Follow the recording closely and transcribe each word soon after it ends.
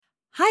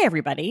Hi,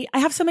 everybody. I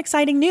have some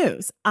exciting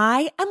news.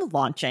 I am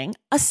launching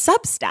a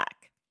Substack.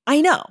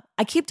 I know,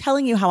 I keep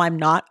telling you how I'm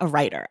not a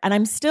writer, and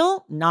I'm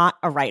still not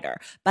a writer,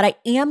 but I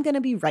am going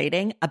to be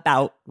writing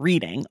about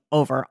reading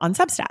over on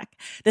Substack.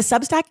 The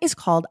Substack is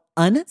called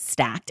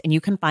Unstacked, and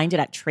you can find it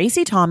at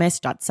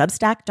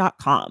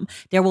traceythomas.substack.com.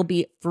 There will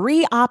be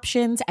free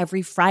options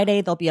every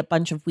Friday. There'll be a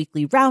bunch of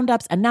weekly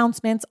roundups,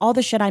 announcements, all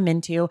the shit I'm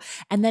into.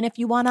 And then if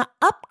you want to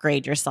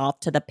upgrade yourself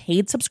to the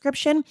paid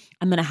subscription,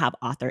 I'm going to have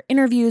author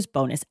interviews,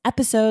 bonus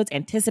episodes,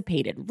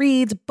 anticipated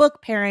reads,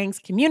 book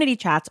pairings, community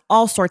chats,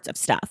 all sorts of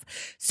stuff.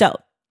 So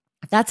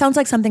if that sounds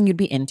like something you'd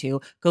be into,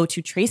 go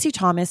to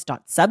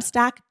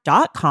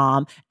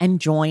traceythomas.substack.com and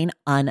join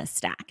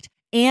Unstacked.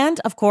 And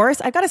of course,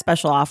 I've got a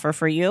special offer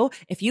for you.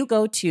 If you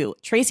go to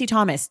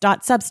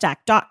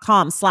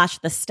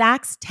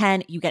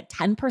traceythomas.substack.com/thestacks10, you get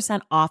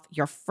 10% off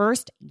your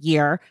first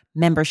year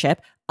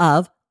membership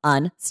of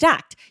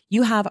Unstacked.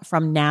 You have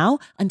from now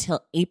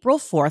until April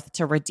 4th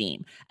to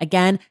redeem.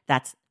 Again,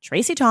 that's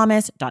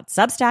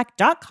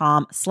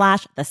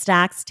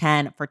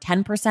traceythomas.substack.com/thestacks10 for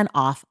 10%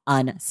 off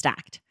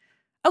Unstacked.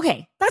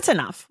 Okay, that's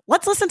enough.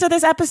 Let's listen to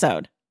this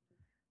episode.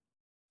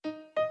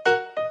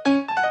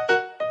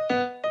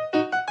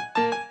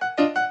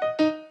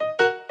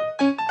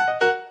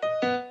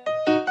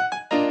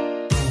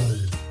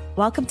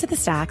 Welcome to The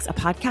Stacks, a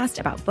podcast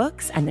about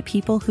books and the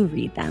people who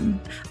read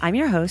them. I'm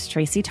your host,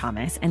 Tracey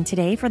Thomas, and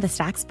today for The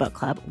Stacks Book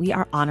Club, we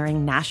are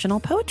honoring National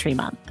Poetry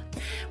Month.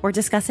 We're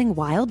discussing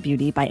Wild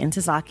Beauty by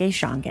Ntozake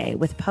Shange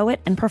with poet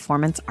and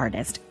performance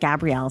artist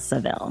Gabrielle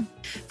Seville.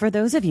 For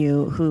those of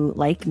you who,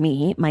 like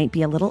me, might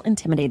be a little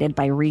intimidated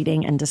by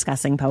reading and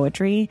discussing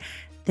poetry,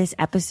 this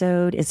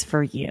episode is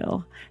for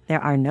you.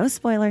 There are no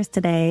spoilers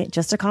today,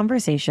 just a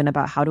conversation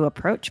about how to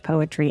approach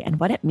poetry and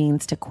what it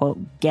means to, quote,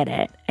 get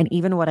it, and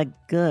even what a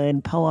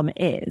good poem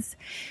is.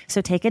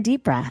 So take a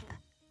deep breath.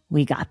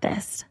 We got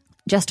this.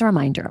 Just a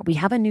reminder, we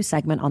have a new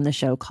segment on the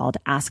show called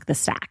Ask the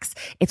Stacks.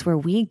 It's where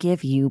we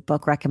give you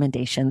book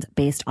recommendations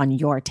based on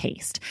your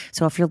taste.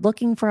 So if you're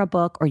looking for a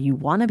book or you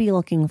want to be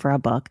looking for a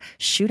book,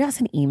 shoot us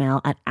an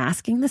email at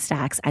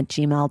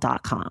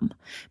askingthestacks@gmail.com.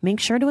 Make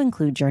sure to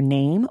include your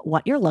name,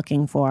 what you're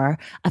looking for,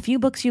 a few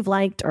books you've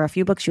liked or a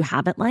few books you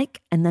haven't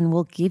liked, and then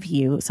we'll give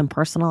you some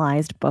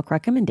personalized book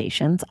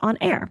recommendations on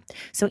air.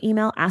 So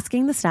email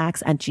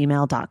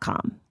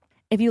askingthestacks@gmail.com.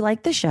 If you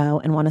like the show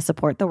and want to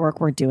support the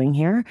work we're doing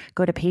here,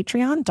 go to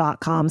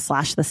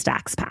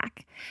patreon.com/thestackspack.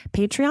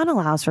 Patreon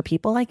allows for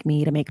people like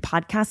me to make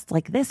podcasts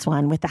like this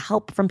one with the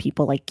help from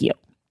people like you.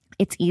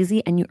 It's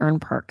easy and you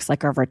earn perks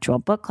like our virtual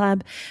book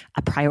club,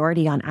 a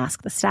priority on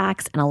Ask the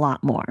Stacks, and a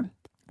lot more.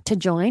 To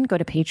join, go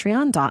to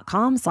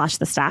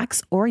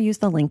patreon.com/thestacks or use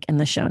the link in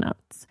the show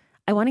notes.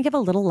 I want to give a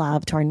little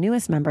love to our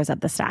newest members of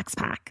the Stacks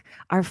Pack,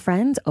 our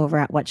friends over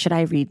at What Should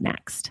I Read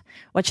Next?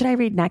 What Should I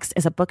Read Next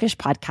is a bookish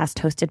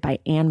podcast hosted by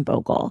Anne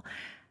Bogle.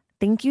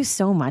 Thank you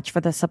so much for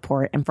the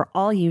support and for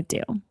all you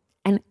do.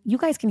 And you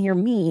guys can hear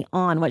me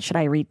on What Should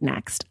I Read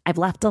Next? I've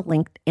left a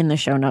link in the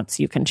show notes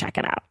so you can check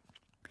it out.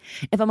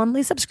 If a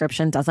monthly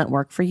subscription doesn't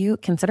work for you,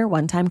 consider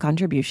one-time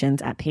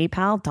contributions at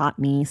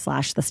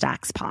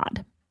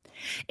paypal.me/thestackspod.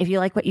 If you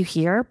like what you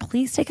hear,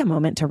 please take a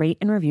moment to rate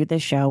and review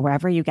this show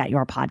wherever you get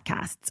your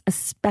podcasts,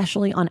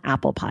 especially on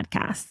Apple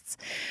Podcasts.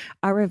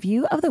 Our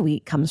review of the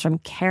week comes from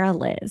Kara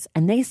Liz,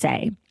 and they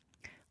say,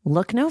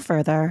 "Look no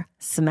further,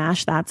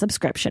 smash that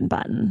subscription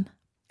button."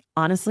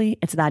 Honestly,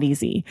 it's that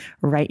easy.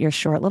 Write your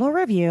short little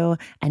review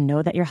and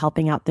know that you're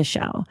helping out the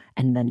show,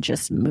 and then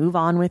just move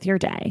on with your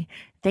day.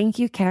 Thank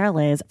you, Kara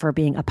Liz, for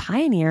being a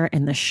pioneer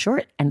in the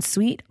short and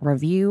sweet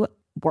review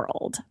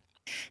world.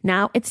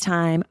 Now it's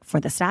time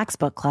for the Stacks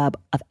Book Club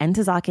of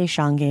Ntozake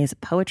Shange's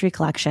poetry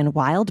collection,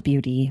 Wild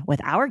Beauty,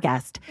 with our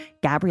guest,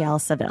 Gabrielle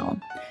Seville.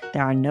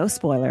 There are no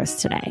spoilers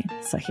today,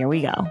 so here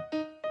we go.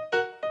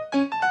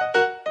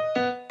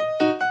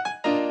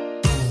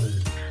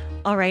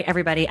 All right,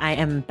 everybody, I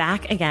am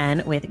back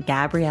again with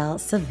Gabrielle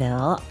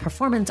Seville,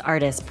 performance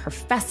artist,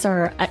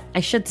 professor, I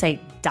should say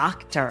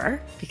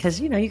doctor,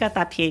 because, you know, you got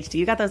that PhD,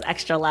 you got those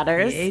extra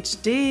letters.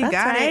 PhD, That's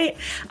got right. it.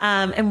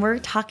 And we're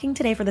talking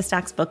today for the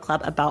Stacks Book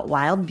Club about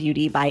Wild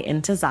Beauty by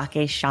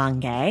Ntozake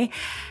Shange.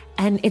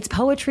 And it's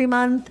Poetry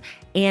Month.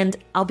 And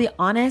I'll be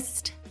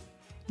honest,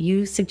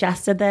 you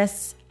suggested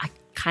this. I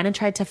kind of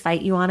tried to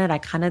fight you on it. I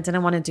kind of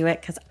didn't want to do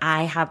it because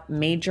I have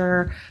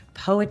major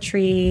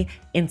poetry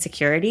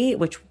insecurity,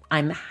 which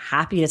I'm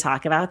happy to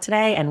talk about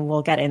today, and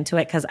we'll get into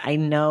it because I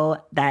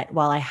know that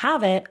while I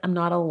have it, I'm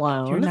not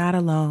alone. You're not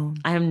alone.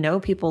 I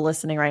know people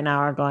listening right now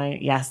are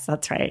going, yes,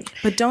 that's right.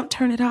 But don't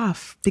turn it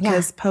off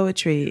because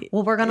poetry.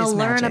 Well, we're going to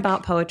learn magic.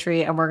 about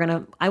poetry, and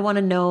I want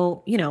to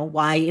know,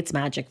 why it's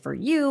magic for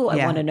you.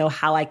 I want to know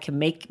how I can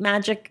make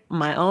magic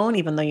my own,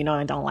 even though,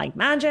 I don't like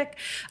magic.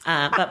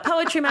 But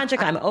poetry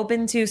magic, I'm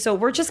open to. So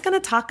we're just going to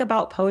talk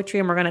about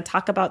poetry, and we're going to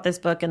talk about this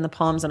book and the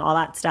poems and all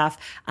that stuff.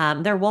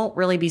 There won't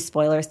really be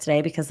spoilers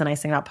today because the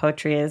nice thing about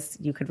poetry is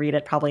you could read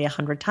it probably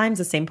 100 times,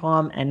 the same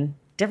poem, and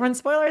different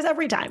spoilers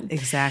every time.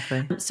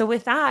 Exactly. So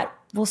with that,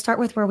 we'll start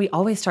with where we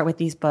always start with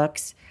these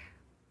books.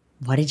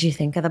 What did you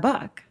think of the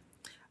book?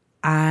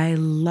 I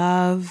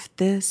love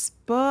this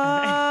book.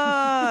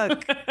 I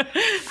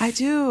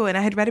do. And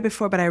I had read it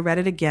before, but I read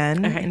it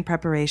again in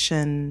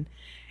preparation.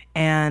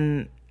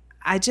 And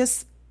I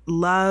just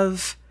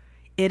love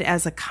it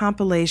as a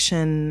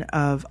compilation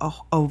of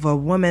a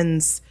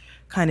woman's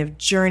kind of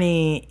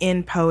journey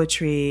in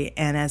poetry,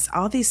 and as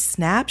all these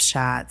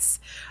snapshots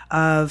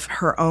of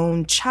her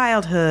own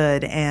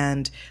childhood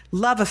and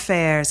love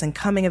affairs and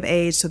coming of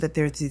age, so that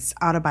there's these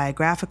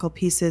autobiographical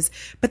pieces,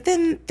 but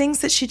then things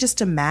that she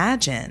just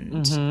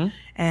imagined.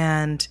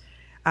 And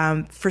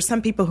for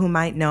some people who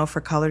might know, for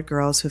colored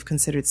girls who've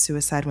considered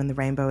Suicide When the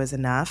Rainbow Is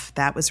Enough,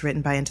 that was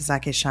written by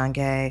Ntozake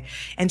Shange.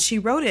 And she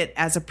wrote it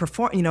as a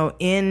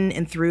in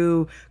and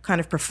through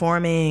kind of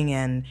performing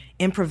and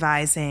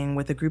improvising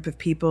with a group of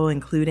people,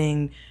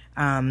 including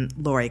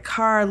Lori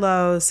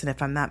Carlos, and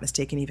if I'm not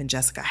mistaken, even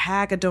Jessica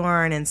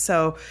Hagedorn. And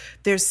so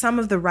there's some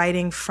of the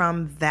writing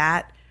from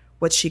that,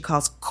 what she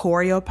calls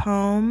choreo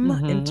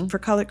poem for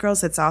colored girls,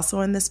 that's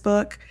also in this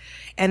book.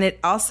 And it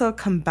also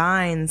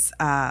combines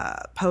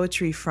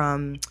poetry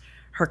from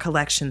her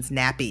collections,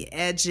 Nappy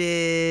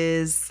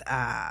Edges,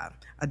 A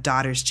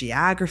Daughter's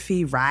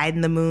Geography, Ride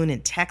in the Moon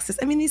in Texas.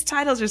 I mean, these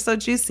titles are so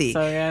juicy.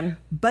 So good.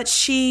 But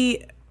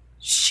she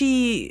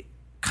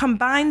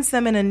combines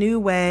them in a new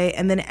way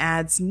and then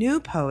adds new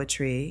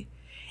poetry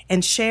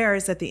and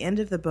shares at the end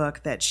of the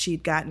book that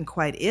she'd gotten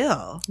quite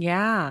ill.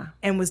 Yeah.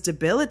 And was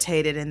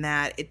debilitated in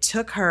that it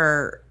took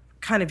her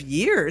kind of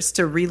years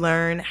to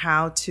relearn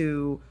how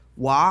to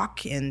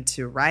walk and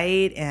to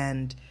write.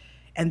 And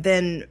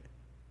then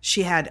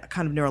she had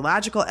kind of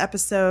neurological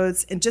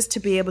episodes, and just to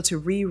be able to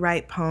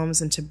rewrite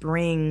poems and to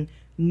bring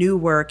new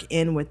work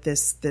in with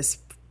this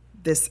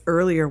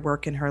earlier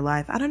work in her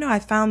life. I don't know. I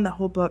found the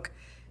whole book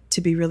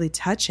to be really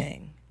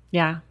touching.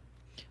 Yeah.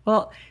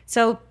 Well,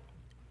 so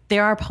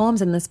there are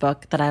poems in this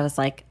book that I was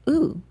like,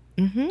 ooh.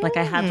 Like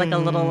I had like a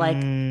little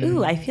like,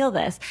 ooh, I feel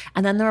this.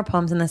 And then there were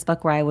poems in this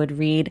book where I would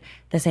read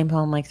the same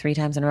poem like 3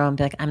 times in a row and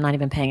be like, I'm not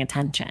even paying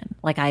attention.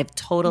 Like I've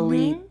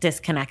totally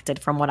disconnected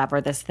from whatever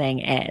this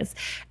thing is.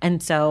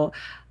 And so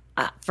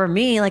for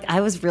me, like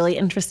I was really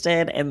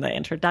interested in the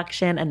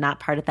introduction and that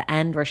part at the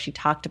end where she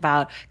talked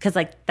about, because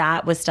like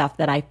that was stuff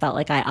that I felt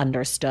like I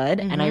understood.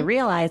 And I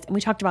realized, and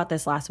we talked about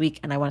this last week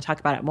and I want to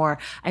talk about it more.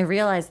 I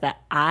realized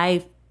that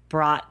I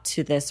brought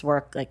to this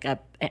work like an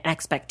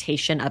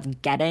expectation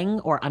of getting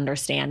or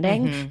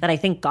understanding that I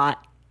think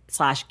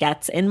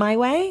gets in my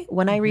way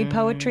when I read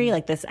poetry.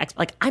 Like this,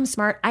 like I'm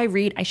smart, I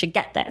read, I should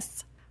get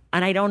this.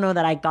 And I don't know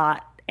that I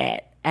got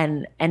it.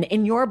 And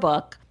in your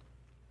book,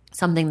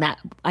 something that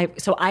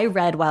I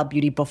read Wild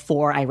Beauty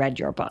before I read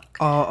your book.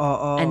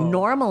 And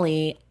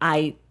normally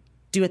I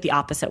do it the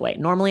opposite way.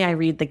 Normally I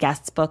read the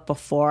guest's book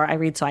before I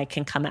read so I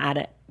can come at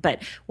it.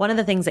 But one of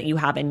the things that you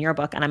have in your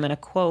book, and I'm going to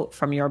quote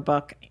from your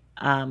book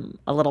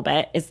a little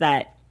bit, is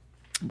that,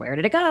 where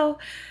did it go?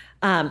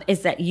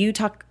 Is that you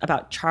talk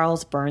about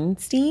Charles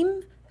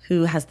Bernstein,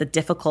 who has the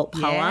difficult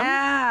poem.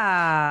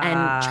 Yeah.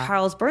 And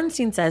Charles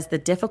Bernstein says the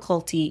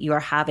difficulty you are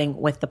having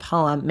with the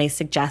poem may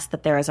suggest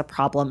that there is a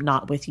problem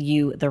not with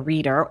you, the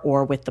reader,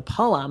 or with the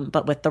poem,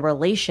 but with the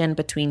relation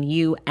between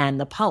you and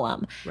the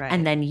poem. Right.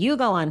 And then you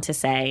go on to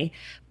say,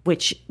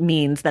 which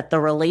means that the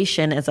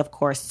relation is, of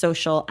course,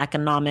 social,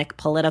 economic,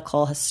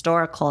 political,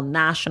 historical,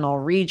 national,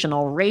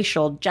 regional,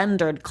 racial,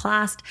 gendered,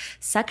 classed,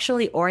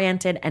 sexually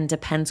oriented, and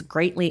depends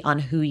greatly on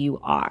who you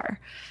are.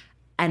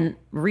 And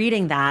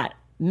reading that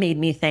made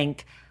me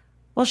think,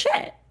 well,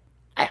 shit,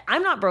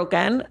 I'm not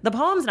broken. The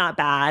poem's not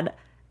bad.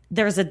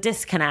 There's a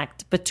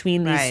disconnect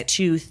between these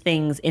two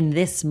things in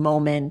this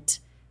moment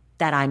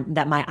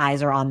that my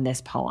eyes are on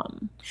this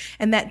poem.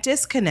 And that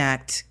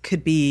disconnect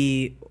could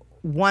be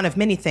one of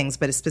many things,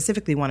 but it's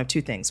specifically one of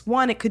 2 things.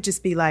 One, it could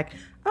just be like,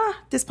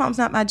 this poem's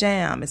not my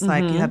jam. It's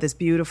like you have this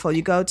beautiful,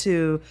 you go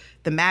to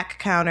the MAC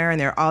counter and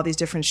there are all these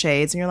different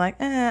shades and you're like,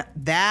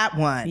 that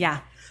one.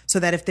 Yeah. So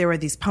that if there were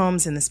these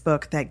poems in this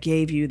book that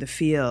gave you the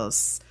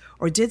feels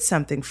or did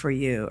something for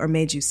you or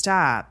made you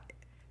stop,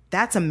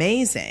 that's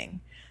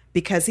amazing.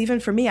 Because even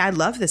for me, I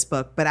love this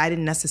book, but I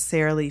didn't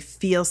necessarily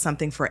feel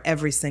something for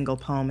every single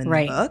poem in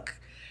the book.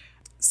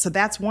 So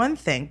that's one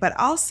thing. But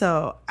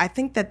also, I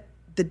think that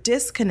the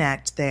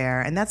disconnect there,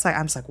 and that's like,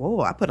 I'm just like, whoa,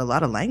 I put a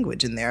lot of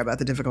language in there about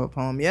the difficult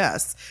poem.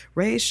 Yes,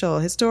 racial,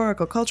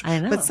 historical, cultural. I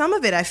know. But some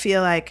of it, I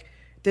feel like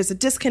there's a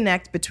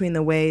disconnect between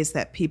the ways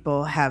that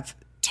people have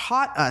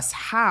taught us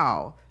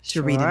how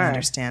to read and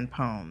understand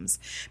poems.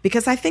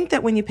 Because I think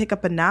that when you pick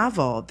up a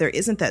novel, there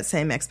isn't that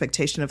same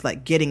expectation of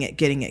like getting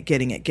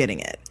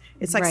it.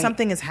 It's like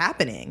something is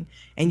happening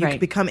and you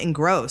become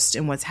engrossed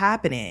in what's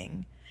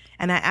happening.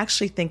 And I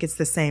actually think it's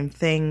the same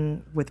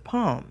thing with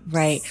poems.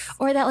 Right.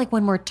 Or that like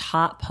when we're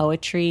taught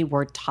poetry,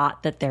 we're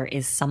taught that there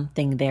is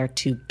something there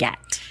to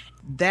get.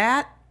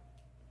 That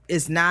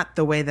is not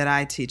the way that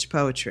I teach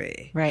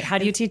poetry. Right. How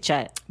do you teach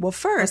it? Well,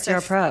 first, what's your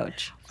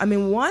approach? I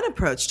mean, one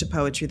approach to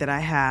poetry that I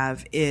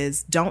have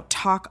is don't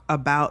talk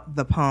about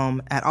the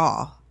poem at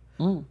all.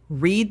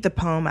 Read the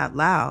poem out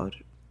loud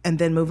and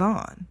then move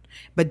on.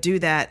 But do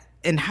that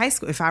in high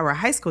school. If I were a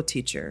high school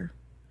teacher,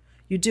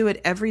 You do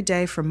it every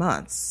day for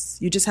months.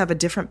 You just have a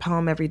different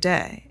poem every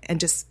day and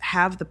just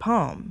have the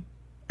poem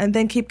and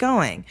then keep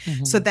going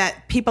so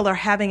that people are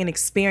having an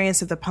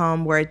experience of the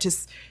poem where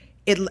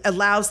it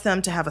allows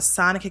them to have a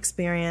sonic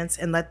experience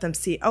and let them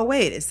see, oh,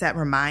 wait, does that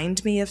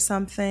remind me of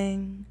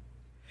something?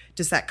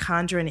 Does that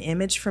conjure an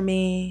image for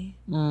me?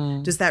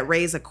 Does that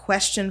raise a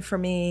question for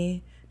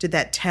me? Did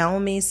that tell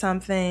me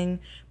something?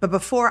 But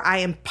before I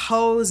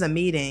impose a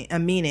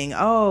meaning,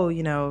 oh,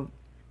 you know,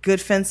 good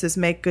fences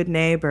make good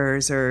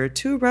neighbors, or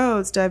two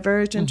roads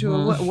diverge into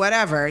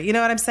whatever, you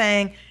know what I'm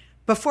saying?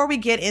 Before we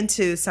get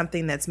into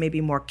something that's maybe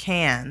more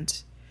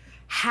canned,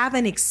 have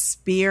an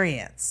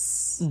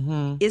experience.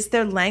 Is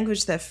there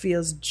language that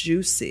feels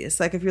juicy? It's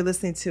like if you're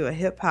listening to a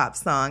hip hop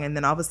song and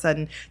then all of a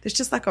sudden there's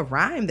just like a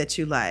rhyme that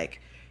you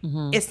like.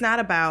 It's not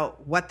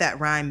about what that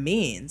rhyme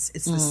means.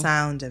 It's the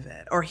sound of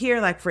it. Or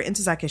here, like for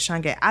Ntozake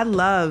Shange, I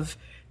love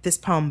this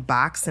poem,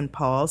 Box and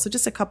Pole. So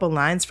just a couple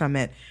lines from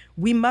it.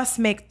 We must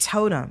make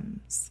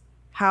totems.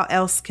 How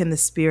else can the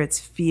spirits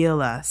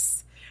feel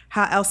us?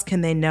 How else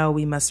can they know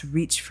we must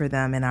reach for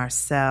them in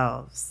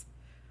ourselves?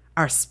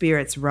 Our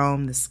spirits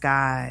roam the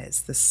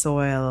skies, the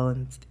soil,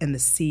 and the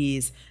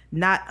seas,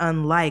 not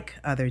unlike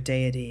other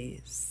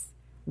deities.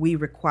 We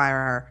require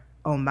our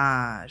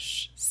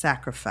homage,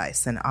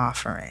 sacrifice, and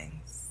offerings.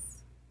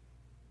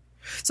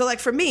 So like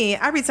for me,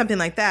 I read something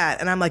like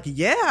that and I'm like,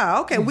 yeah,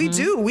 okay, we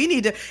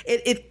need to,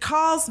 it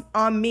calls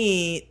on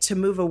me to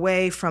move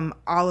away from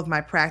all of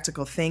my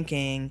practical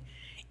thinking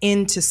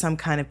into some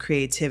kind of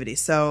creativity.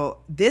 So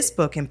this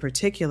book in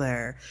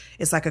particular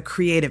is like a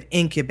creative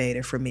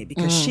incubator for me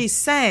because she's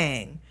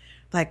saying,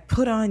 like,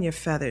 put on your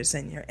feathers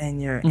and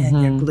your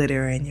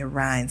glitter and your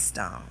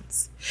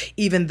rhinestones.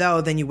 Even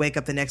though then you wake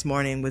up the next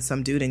morning with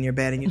some dude in your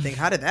bed and you think,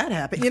 how did that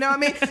happen? You know what I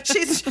mean?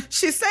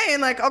 She's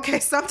saying like, okay,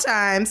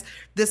 sometimes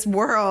this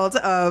world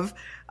of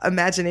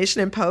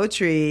imagination and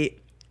poetry,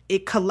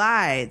 it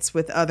collides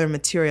with other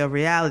material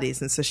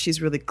realities. And so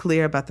she's really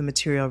clear about the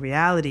material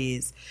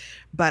realities.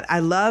 But I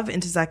love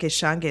Ntozake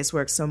Shange's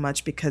work so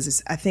much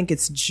because I think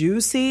it's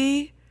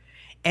juicy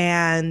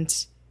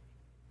and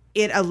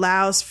it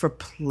allows for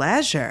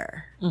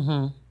pleasure.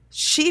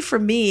 She, for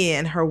me,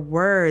 and her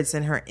words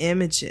and her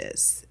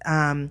images,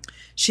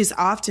 she's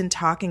often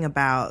talking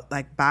about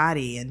like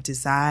body and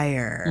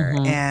desire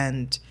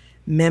and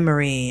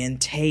memory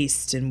and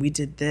taste. And we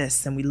did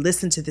this and we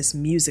listened to this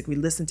music. We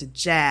listened to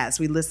jazz.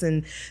 We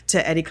listened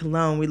to Eddie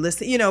Cologne. We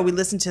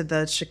listened to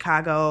the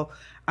Chicago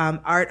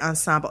art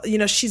ensemble. You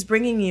know, she's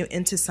bringing you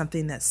into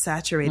something that's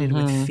saturated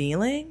with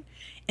feeling.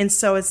 And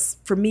so it's,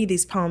 for me,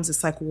 these poems,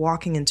 it's like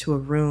walking into a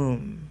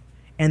room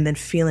and then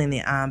feeling the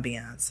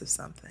ambiance of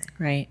something.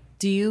 Right.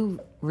 Do you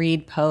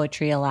read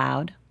poetry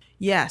aloud?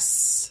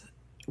 Yes.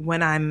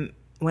 When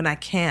I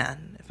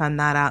can, if I'm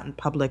not out in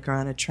public or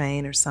on a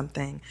train or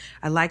something,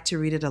 I like to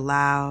read it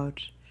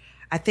aloud.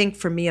 I think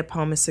for me, a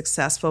poem is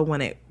successful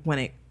when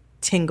it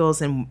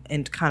tingles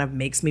and kind of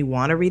makes me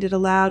want to read it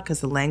aloud because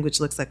the language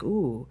looks like,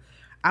 ooh,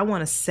 I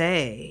want to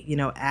say, you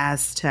know,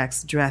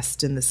 Aztecs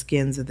dressed in the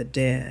skins of the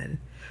dead.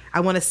 I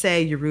want to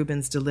say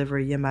Yorubans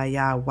deliver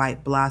Yemaya,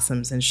 white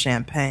blossoms, and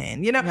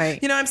champagne. You know,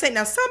 You know what I'm saying?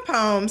 Now, some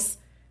poems,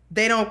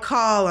 they're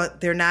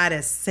not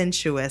as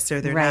sensuous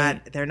or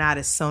they're not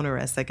as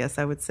sonorous, I guess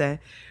I would say.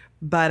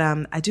 But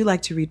I do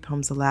like to read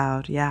poems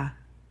aloud, yeah.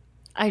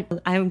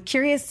 I'm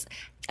curious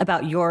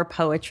about your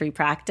poetry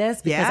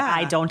practice because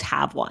I don't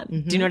have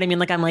one. Do you know what I mean?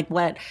 Like, I'm like,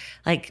 what?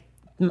 Like,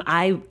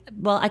 I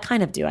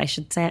kind of do. I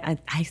should say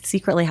I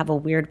secretly have a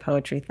weird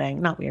poetry thing.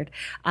 Not weird.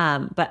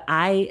 But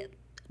I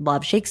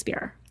love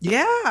Shakespeare.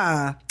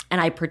 Yeah.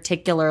 And I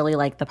particularly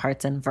like the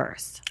parts in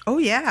verse. Oh,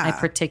 yeah.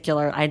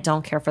 I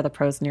don't care for the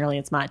prose nearly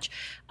as much.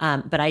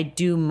 But I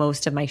do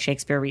most of my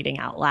Shakespeare reading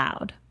out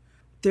loud.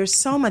 There's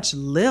so much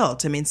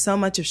lilt. I mean, so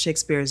much of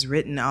Shakespeare is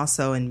written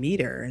also in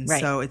meter. And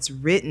so it's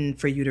written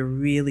for you to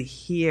really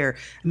hear.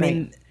 I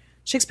mean,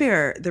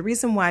 Shakespeare, the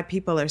reason why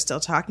people are still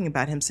talking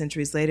about him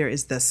centuries later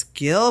is the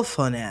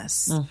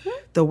skillfulness,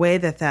 the way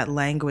that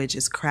language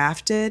is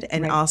crafted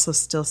and also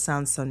still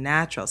sounds so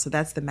natural. So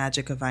that's the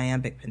magic of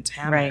iambic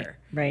pentameter.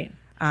 Right.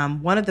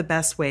 One of the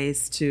best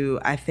ways to,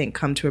 I think,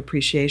 come to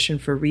appreciation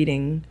for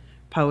reading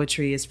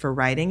poetry is for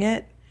writing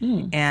it.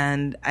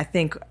 And I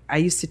think I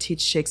used to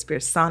teach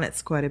Shakespeare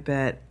sonnets quite a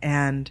bit.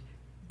 And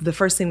the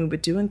first thing we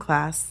would do in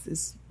class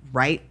is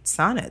write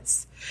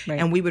sonnets.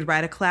 And we would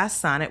write a class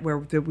sonnet where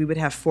we would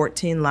have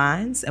 14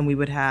 lines and we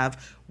would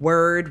have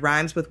word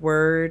rhymes with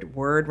word,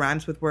 word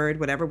rhymes with word,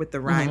 whatever with the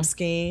rhyme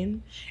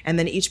scheme. And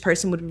then each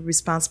person would be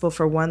responsible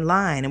for one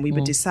line and we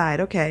would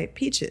decide, okay,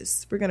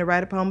 peaches. We're going to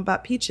write a poem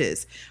about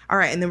peaches. All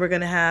right. And then we're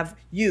going to have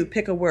you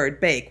pick a word,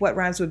 bake. What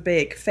rhymes with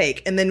bake?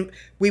 Fake. And then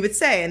we would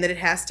say, and then it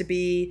has to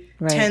be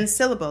 10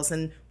 syllables.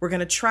 And we're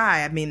going to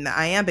try. I mean, the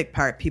iambic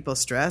part, people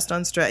stressed,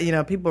 unstressed, you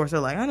know, people were sort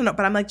of like, I don't know.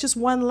 But I'm like, just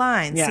one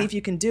line. See if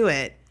you can do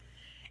it.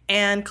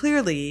 And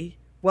clearly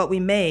what we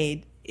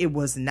made, it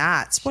was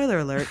not, spoiler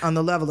alert, on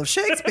the level of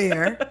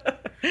Shakespeare,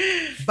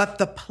 but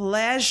the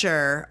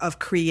pleasure of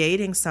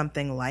creating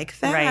something like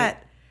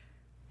that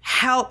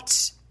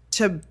helped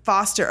to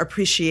foster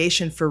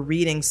appreciation for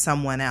reading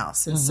someone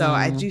else. And so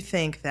I do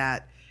think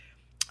that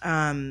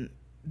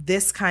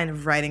this kind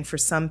of writing for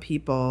some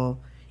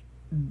people,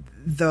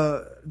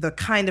 the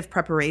kind of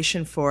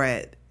preparation for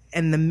it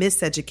and the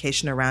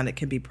miseducation around it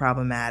can be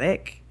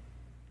problematic.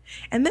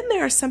 And then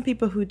there are some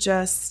people who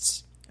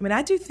just, I mean,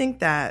 I do think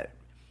that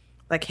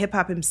like hip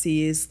hop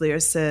MCs,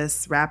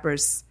 lyricists,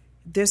 rappers,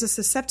 there's a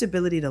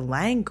susceptibility to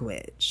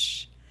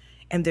language.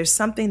 And there's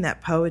something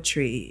that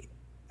poetry,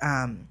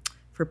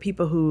 for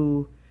people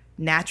who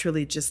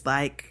naturally just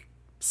like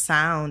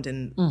sound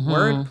and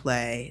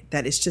wordplay,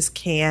 that it's just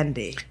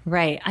candy.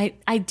 Right.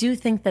 I do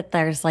think that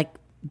there's like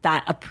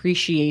that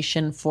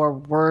appreciation for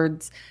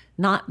words,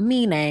 not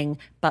meaning,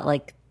 but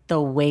like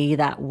the way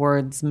that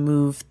words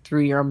move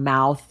through your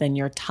mouth and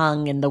your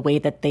tongue and the way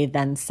that they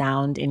then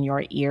sound in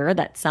your ear,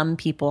 that some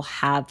people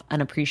have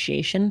an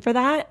appreciation for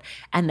that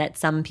and that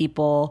some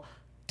people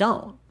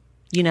don't.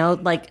 You know,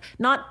 like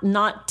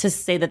not to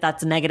say that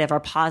that's negative or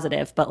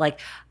positive, but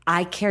like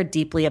I care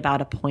deeply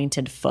about a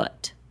pointed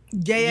foot.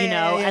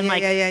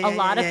 A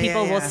lot of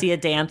people will see a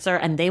dancer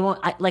and they won't,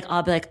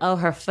 I'll be like, oh,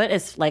 her foot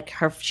is like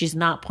she's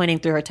not pointing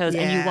through her toes,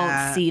 and you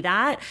won't see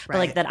that. But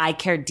like that I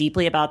care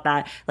deeply about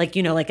that. Like,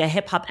 you know, like a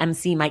hip hop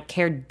MC might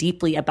care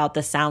deeply about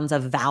the sounds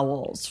of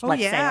vowels,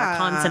 say, or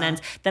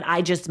consonants that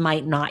I just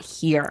might not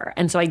hear.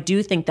 And so I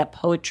do think that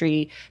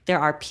poetry, there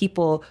are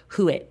people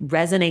who it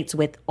resonates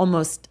with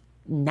almost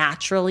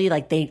naturally,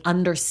 like they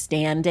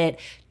understand it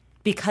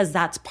because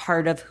that's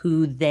part of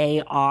who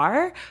they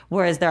are.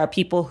 Whereas there are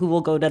people who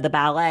will go to the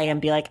ballet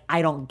and be like,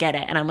 I don't get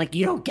it. And I'm like,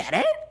 you don't get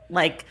it?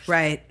 Like,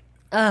 right.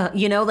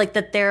 You know, like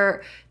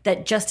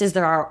that just as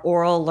there are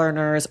oral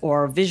learners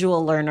or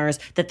visual learners,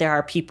 that there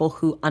are people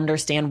who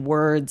understand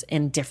words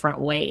in different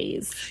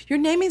ways. You're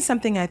naming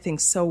something I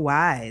think so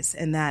wise,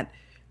 in that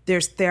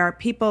there are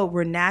people,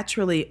 we're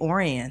naturally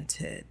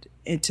oriented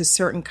into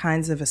certain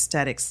kinds of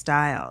aesthetic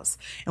styles.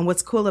 And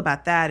what's cool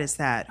about that is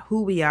that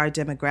who we are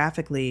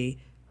demographically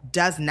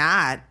does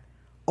not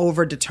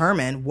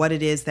over-determine what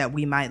it is that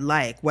we might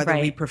like, whether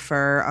we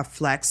prefer a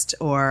flexed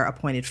or a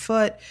pointed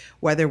foot,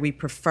 whether we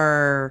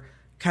prefer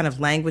kind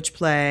of language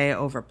play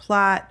over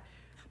plot.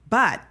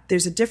 But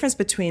there's a difference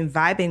between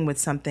vibing with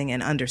something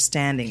and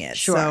understanding it.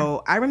 Sure.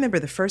 So I remember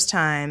the first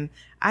time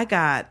I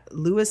got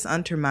Louis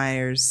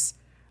Untermeyer's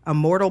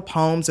Immortal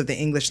Poems of the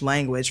English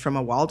Language from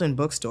a Walden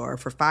bookstore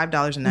for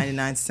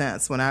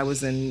 $5.99 when I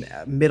was in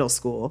middle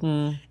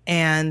school.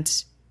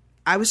 And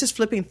I was just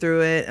flipping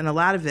through it, and a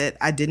lot of it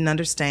I didn't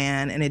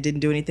understand, and it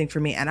didn't do anything for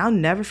me. And I'll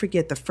never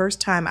forget the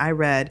first time I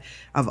read,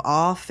 of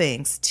all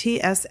things,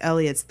 T.S.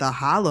 Eliot's The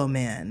Hollow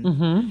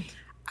Men.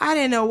 I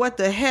didn't know what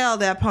the hell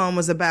that poem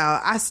was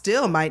about. I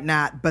still might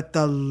not, but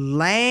the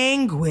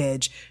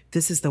language,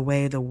 this is the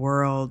way the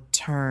world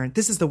turned.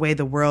 This is the way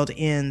the world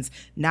ends,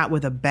 not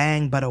with a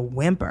bang, but a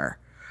whimper.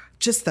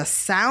 Just the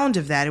sound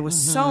of that, it was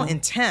so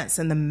intense,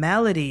 and the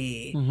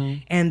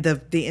melody and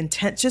the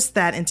intent, just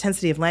that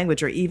intensity of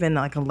language, or even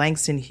like a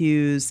Langston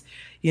Hughes,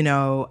 you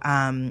know,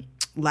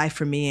 life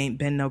for me ain't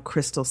been no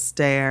crystal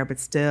stair, but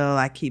still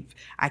I keep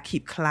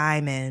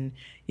climbing,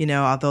 you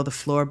know, although the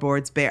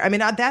floorboard's bare. I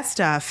mean, that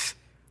stuff.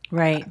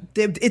 Right.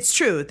 It's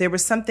true. There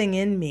was something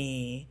in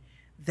me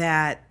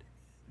that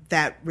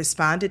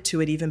responded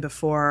to it even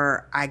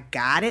before I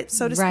got it,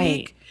 so to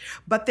speak.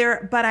 But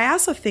I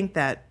also think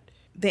that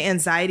the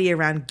anxiety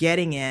around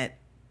getting it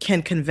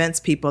can convince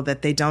people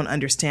that they don't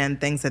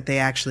understand things that they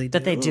actually do.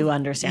 That they do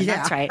understand. Yeah.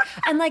 That's right.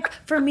 And like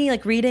for me,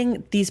 like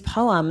reading these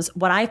poems,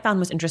 what I found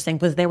was interesting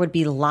was there would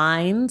be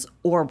lines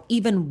or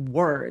even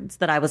words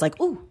that I was like,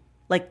 ooh,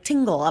 like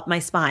tingle up my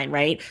spine,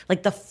 right?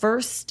 Like the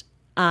first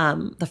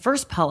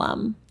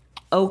poem,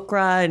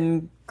 Okra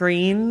and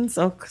Greens.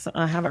 Oh,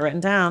 I have it written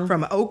down.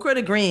 From okra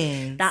to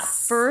greens. That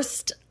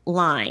first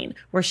line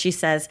where she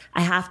says,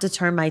 I have to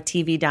turn my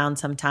TV down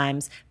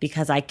sometimes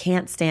because I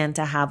can't stand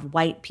to have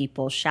white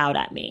people shout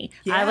at me.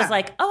 Yeah. I was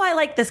like, oh, I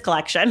like this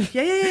collection.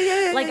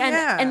 Yeah. Like,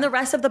 and the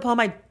rest of the poem,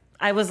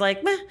 I was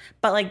like, meh.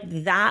 But like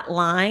that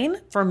line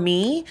for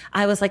me,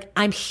 I was like,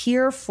 I'm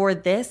here for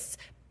this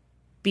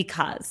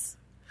because.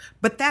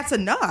 But that's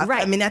enough.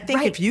 Right. I mean, I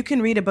think if you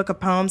can read a book of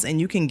poems and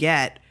you can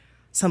get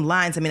some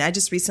lines. I mean, I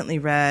just recently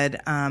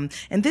read, and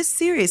this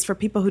series, for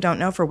people who don't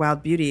know, for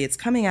Wild Beauty, it's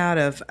coming out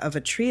of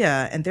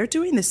Atria, and they're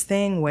doing this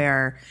thing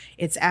where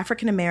it's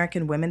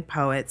African-American women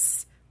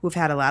poets who've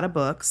had a lot of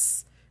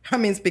books. I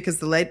mean, it's because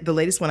the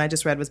latest one I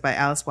just read was by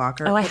Alice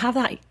Walker. Oh, I have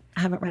that.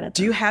 I haven't read it.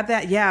 Do you have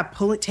that? Yeah,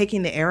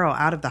 Taking the Arrow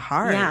Out of the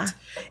Heart. Yeah.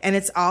 And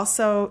it's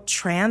also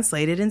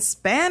translated in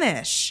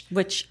Spanish.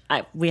 Which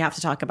we have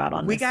to talk about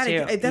on this,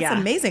 too. That's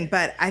amazing.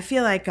 But I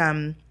feel like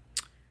I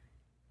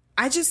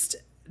just...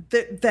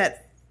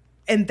 that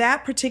in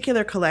that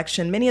particular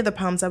collection, many of the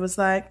poems I was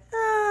like,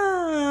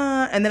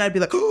 and then I'd be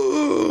like,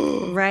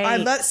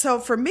 right. So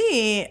for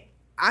me,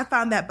 I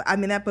found that, I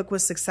mean, that book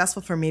was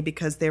successful for me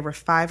because there were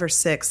 5 or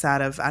 6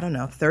 out of,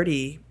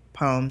 30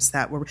 poems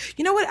that were,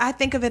 you know what? I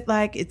think of it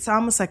like, it's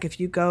almost like if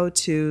you go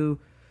to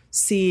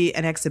see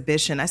an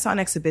exhibition. I saw an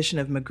exhibition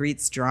of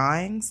Magritte's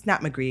drawings,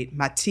 not Magritte,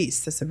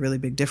 Matisse. That's a really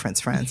big difference,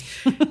 friends.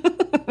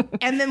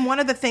 And then one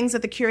of the things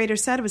that the curator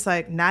said was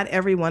like, not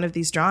every one of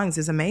these drawings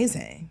is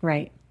amazing.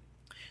 Right.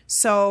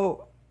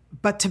 So,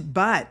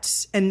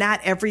 and not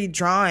every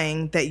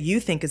drawing that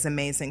you think is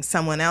amazing,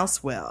 someone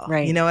else will.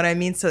 Right. You know what I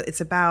mean? So it's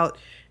about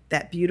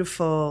that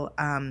beautiful,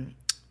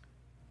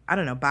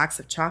 box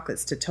of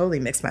chocolates, to totally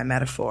mix my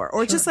metaphor.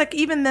 Or just like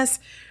even this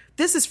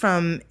is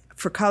for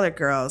colored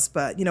girls,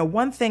 but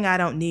one thing I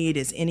don't need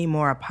is any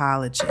more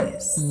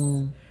apologies.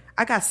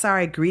 I got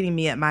sorry greeting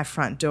me at my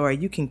front door.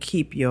 You can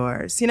keep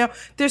yours.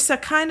 There's a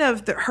kind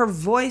of, her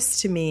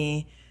voice to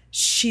me,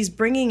 she's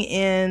bringing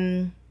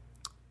in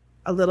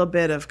a little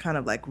bit of kind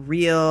of like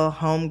real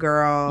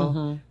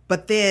homegirl,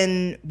 but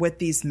then with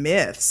these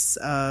myths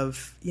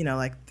of,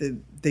 like the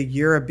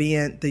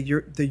Eurobans,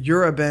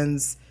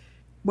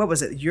 what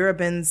was it?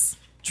 Eurobans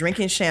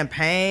drinking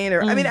champagne,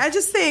 or, I mean, I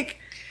just think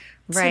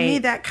to me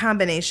that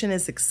combination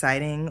is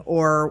exciting,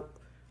 or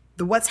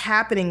what's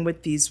happening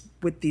with these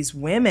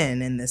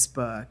women in this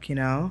book,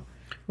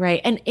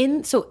 Right. And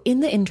in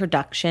the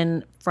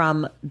introduction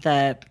from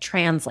the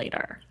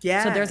translator.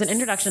 Yes. So there's an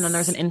introduction, and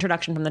there's an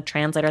introduction from the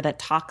translator that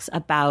talks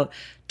about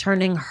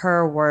turning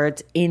her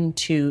words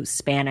into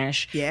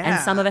Spanish. Yeah. And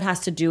some of it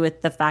has to do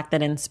with the fact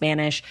that in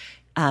Spanish,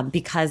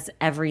 because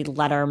every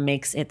letter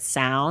makes it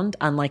sound,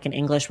 unlike in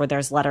English where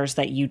there's letters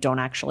that you don't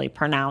actually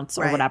pronounce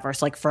or whatever.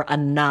 So like for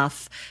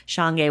enough,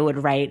 Shange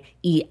would write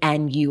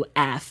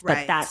ENUF,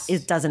 but that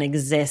doesn't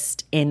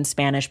exist in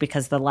Spanish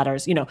because the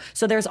letters,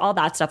 so there's all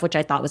that stuff, which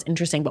I thought was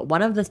interesting. But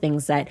one of the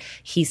things that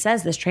he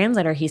says, this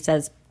translator, he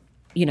says,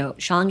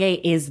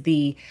 Shange is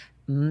the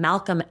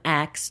Malcolm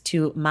X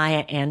to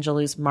Maya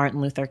Angelou's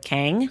Martin Luther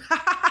King.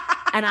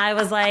 And I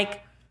was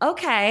like,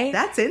 okay.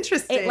 That's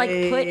interesting.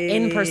 It put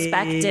in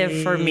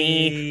perspective for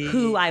me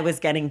who I was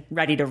getting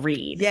ready to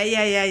read. Yeah.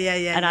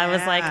 And I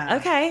was like,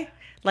 okay.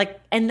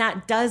 And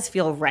that does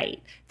feel right.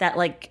 That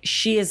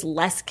she is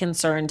less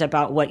concerned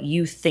about what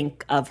you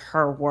think of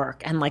her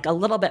work, and a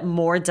little bit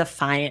more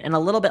defiant and a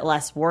little bit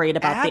less worried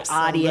about the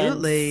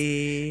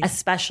audience,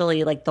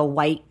 especially the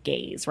white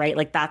gaze,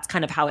 right? That's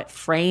kind of how it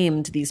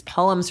framed these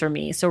poems for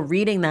me. So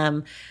reading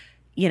them,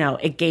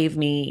 it gave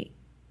me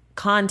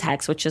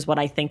context, which is what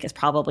I think is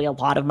probably a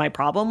lot of my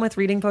problem with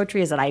reading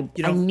poetry, is that I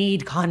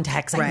need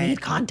context. I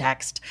need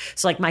context.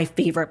 So my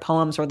favorite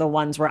poems were the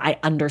ones where I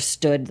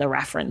understood the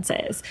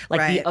references,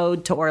 the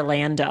Ode to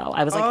Orlando.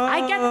 I was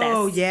I get this.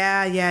 Oh,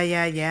 yeah.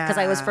 Because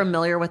I was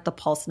familiar with the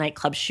Pulse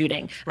nightclub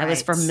shooting. I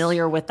was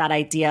familiar with that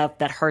idea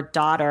that her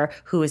daughter,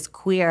 who is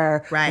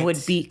queer,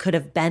 could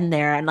have been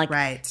there.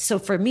 And so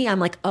for me,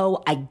 I'm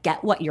oh, I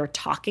get what you're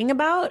talking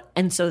about.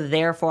 And so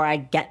therefore I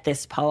get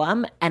this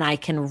poem and I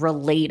can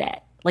relate it.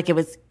 It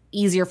was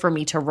easier for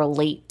me to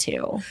relate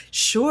to.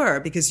 Sure,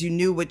 because you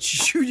knew what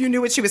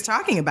she was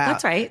talking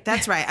about.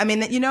 That's right. I mean,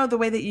 the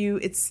way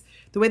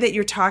that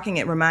you're talking,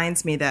 it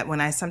reminds me that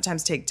when I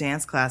sometimes take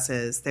dance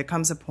classes, there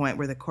comes a point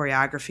where the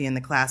choreography in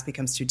the class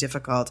becomes too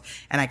difficult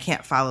and I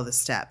can't follow the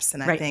steps.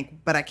 And I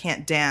think, but I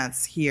can't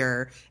dance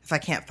here if I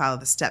can't follow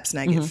the steps.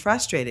 And I get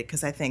frustrated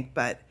because I think,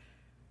 but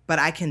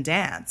I can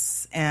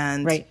dance.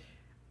 And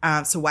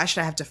so why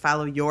should I have to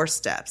follow your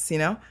steps,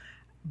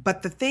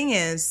 But the thing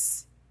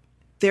is,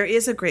 there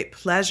is a great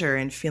pleasure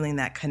in feeling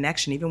that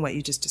connection, even what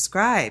you just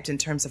described in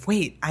terms of,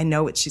 wait, I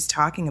know what she's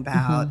talking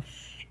about.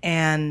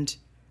 And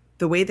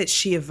the way that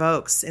she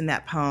evokes in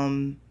that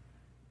poem,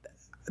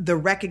 the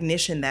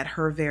recognition that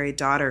her very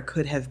daughter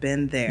could have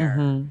been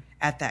there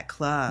at that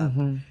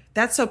club.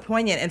 That's so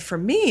poignant. And for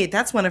me,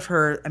 that's one of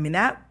her,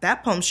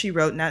 that poem she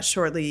wrote not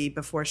shortly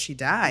before she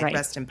died,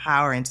 Rest in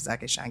Power,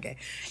 Ntozake Shange.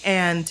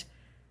 And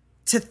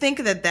to think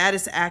that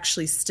is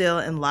actually still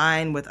in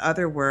line with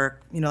other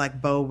work,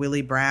 like Bo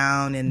Willie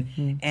Brown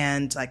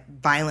and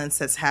violence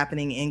that's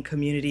happening in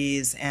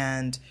communities,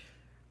 and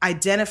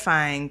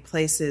identifying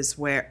places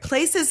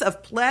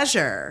of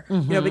pleasure,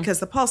 because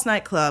the Pulse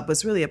nightclub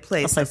was really a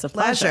place of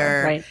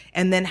pleasure.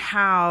 And then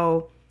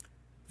how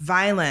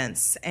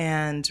violence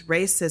and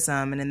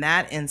racism, and in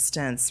that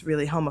instance,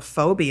 really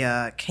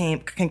homophobia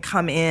can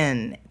come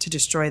in to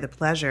destroy the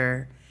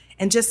pleasure.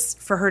 And just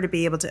for her to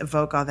be able to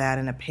evoke all that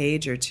in a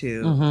page or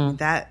two,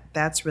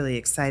 that's really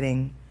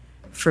exciting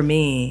for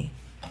me.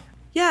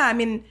 Yeah,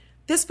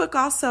 this book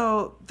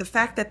also, the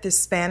fact that this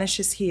Spanish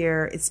is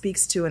here, it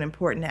speaks to an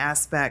important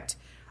aspect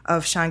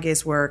of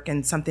Shange's work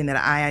and something that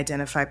I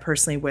identify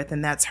personally with,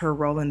 and that's her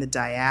role in the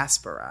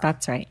diaspora.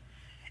 That's right.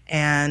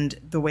 And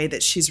the way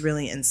that she's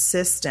really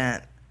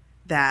insistent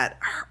that,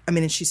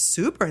 and she's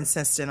super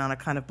insistent on a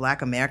kind of Black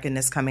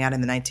Americanness coming out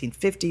in the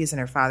 1950s and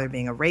her father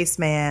being a race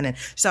man. And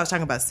she's always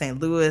talking about St.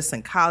 Louis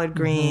and collard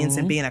greens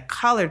and being a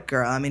colored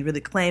girl.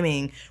 really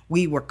claiming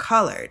we were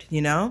colored,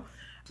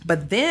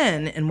 But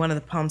then in one of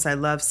the poems I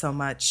love so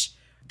much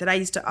that I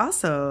used to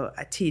also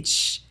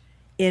teach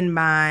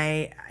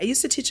I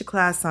used to teach a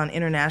class on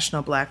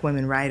international Black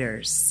women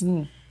writers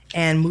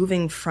and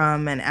moving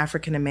from an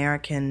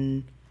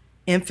African-American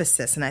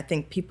emphasis. And I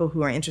think people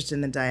who are interested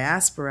in the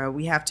diaspora,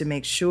 we have to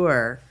make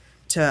sure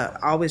to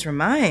always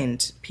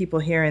remind people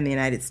here in the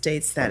United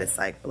States that it's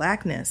like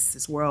blackness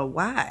is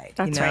worldwide.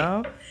 That's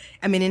right.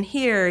 I mean, in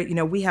here,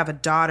 we have a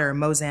daughter,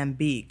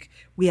 Mozambique.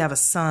 We have a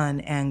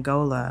son,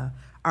 Angola.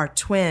 Our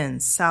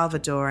twins,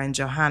 Salvador and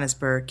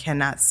Johannesburg,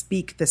 cannot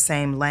speak the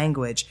same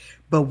language,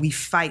 but we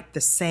fight the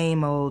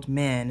same old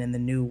men in the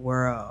new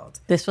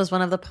world. This was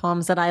one of the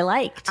poems that I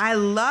liked. I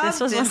love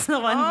this. Was one of the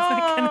ones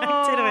that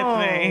connected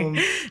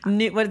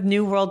with me.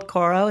 New World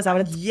Coro? Is that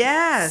what it's?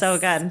 Yes. So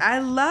good. I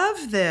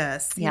love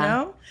this, you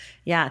know?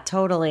 Yeah,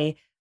 totally.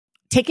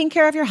 Taking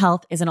care of your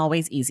health isn't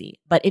always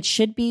easy, but it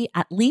should be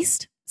at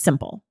least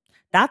simple.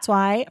 That's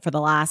why for the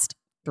last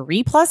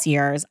 3+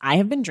 years, I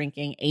have been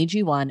drinking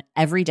AG1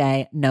 every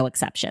day, no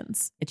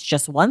exceptions. It's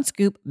just 1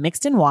 scoop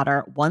mixed in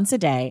water once a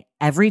day,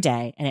 every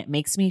day, and it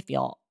makes me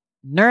feel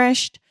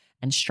nourished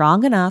and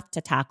strong enough to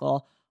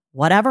tackle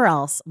whatever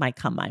else might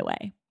come my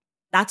way.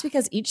 That's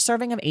because each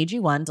serving of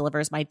AG1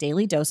 delivers my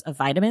daily dose of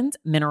vitamins,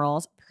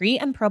 minerals, pre-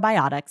 and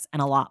probiotics,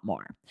 and a lot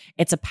more.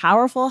 It's a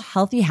powerful,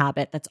 healthy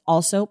habit that's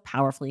also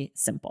powerfully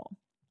simple.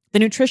 The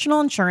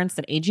nutritional insurance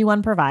that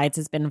AG1 provides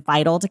has been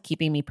vital to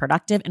keeping me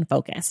productive and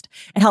focused.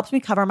 It helps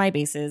me cover my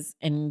bases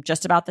in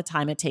just about the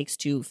time it takes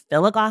to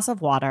fill a glass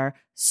of water,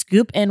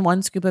 scoop in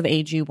 1 scoop of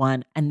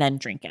AG1, and then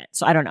drink it.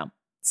 So I don't know,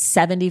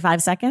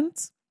 75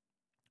 seconds?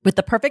 With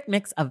the perfect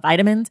mix of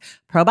vitamins,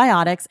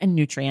 probiotics, and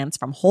nutrients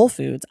from whole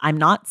foods, I'm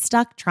not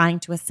stuck trying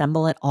to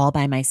assemble it all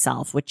by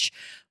myself, which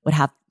would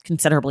have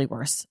considerably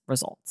worse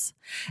results.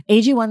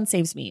 AG1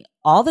 saves me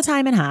all the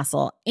time and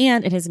hassle,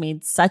 and it has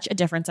made such a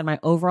difference in my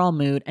overall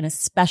mood and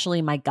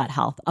especially my gut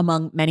health,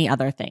 among many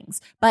other things.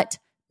 But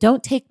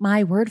don't take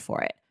my word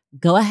for it.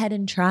 Go ahead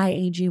and try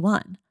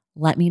AG1.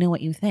 Let me know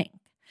what you think.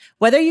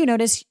 Whether you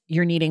notice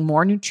you're needing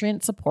more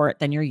nutrient support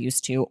than you're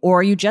used to,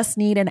 or you just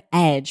need an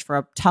edge for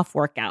a tough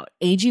workout,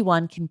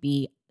 AG1 can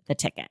be the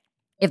ticket.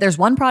 If there's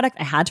one product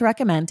I had to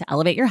recommend to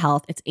elevate your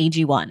health, it's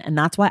AG1, and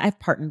that's why I've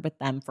partnered with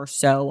them for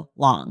so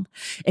long.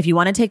 If you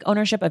want to take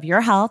ownership of your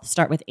health,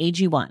 start with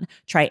AG1.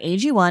 Try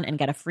AG1 and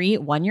get a free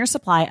 1-year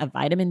supply of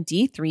vitamin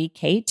D3,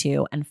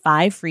 K2, and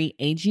 5 free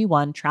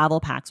AG1 travel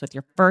packs with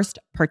your first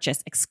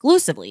purchase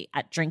exclusively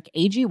at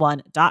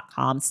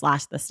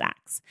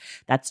drinkag1.com/thestacks.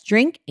 That's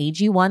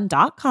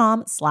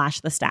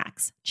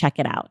drinkag1.com/thestacks. Check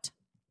it out.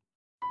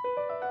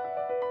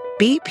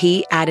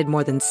 BP added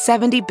more than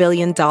 $70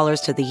 billion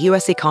to the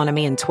U.S.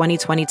 economy in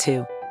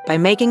 2022 by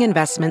making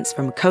investments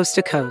from coast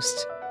to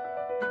coast.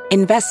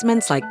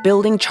 Investments like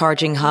building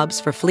charging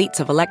hubs for fleets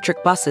of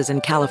electric buses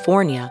in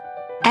California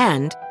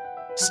and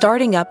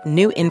starting up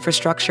new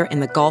infrastructure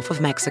in the Gulf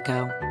of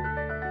Mexico.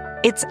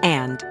 It's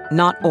and,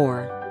 not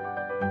or.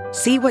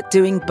 See what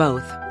doing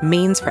both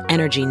means for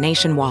energy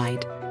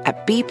nationwide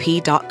at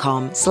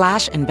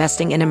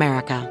bp.com/investing in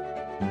America.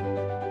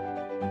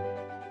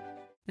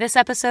 This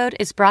episode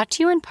is brought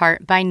to you in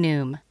part by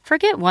Noom.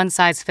 Forget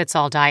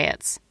one-size-fits-all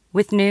diets.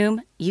 With Noom,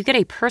 you get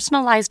a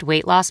personalized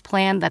weight loss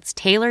plan that's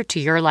tailored to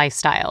your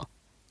lifestyle.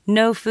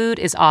 No food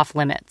is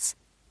off-limits.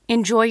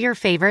 Enjoy your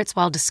favorites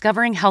while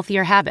discovering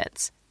healthier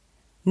habits.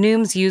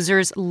 Noom's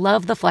users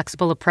love the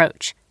flexible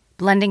approach,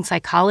 blending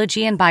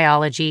psychology and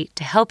biology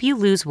to help you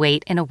lose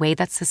weight in a way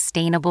that's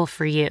sustainable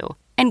for you.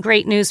 And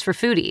great news for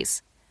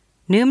foodies.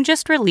 Noom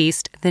just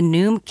released the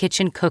Noom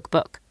Kitchen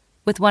Cookbook,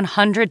 with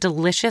 100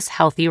 delicious,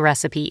 healthy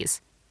recipes.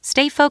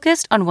 Stay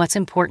focused on what's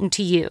important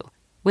to you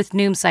with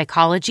Noom's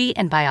psychology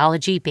and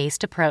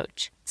biology-based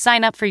approach.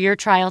 Sign up for your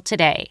trial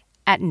today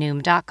at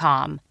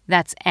Noom.com.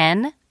 That's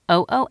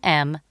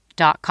NOOM.com.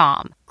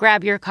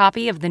 Grab your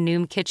copy of the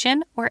Noom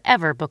Kitchen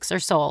wherever books are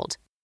sold.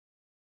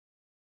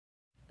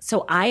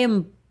 So I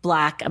am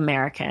Black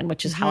American,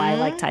 which is how I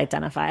like to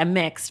identify. I'm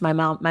mixed. My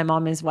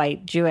mom is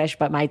white Jewish,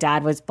 but my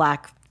dad was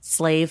Black.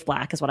 Slave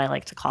Black is what I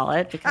like to call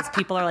it, because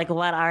people are like,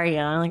 what are you?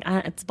 I'm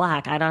like, it's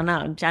Black. I don't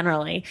know,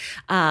 generally.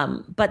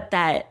 But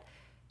that,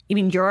 I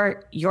mean,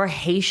 you're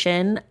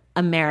Haitian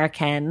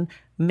American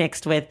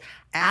mixed with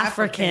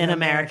African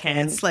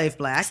American. Slave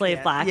Black.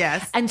 Black.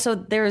 Yes. And so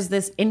there's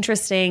this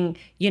interesting,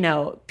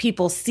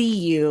 people see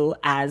you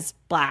as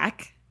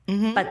Black,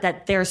 but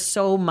that there's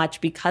so much,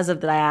 because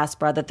of the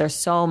diaspora, that there's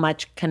so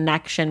much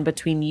connection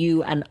between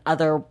you and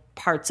other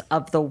parts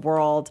of the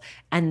world,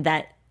 and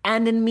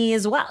in me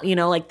as well,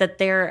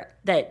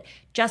 that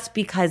just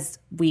because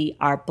we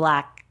are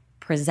Black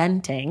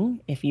presenting,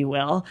 if you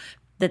will,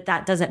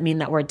 that doesn't mean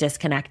that we're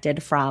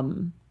disconnected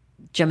from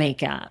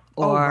Jamaica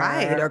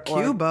or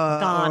Cuba,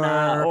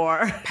 Ghana,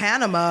 or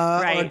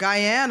Panama, or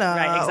Guyana,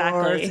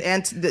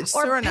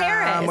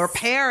 Suriname, or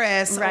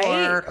Paris,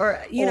 or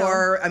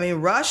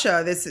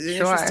Russia. This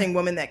interesting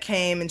woman that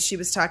came, and she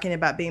was talking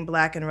about being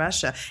Black in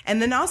Russia,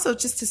 and then also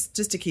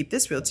just to keep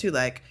this real too,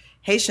 like,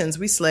 Haitians,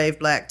 we slave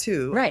Black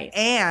too. Right.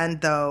 And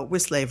though we're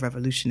slave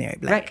revolutionary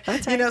Black. Right.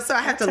 That's right. So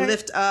I have to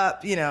lift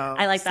up,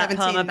 I like that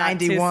poem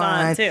about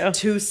 1791. Tucson too.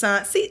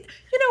 Tucson. See,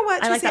 know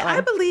what, Tracy,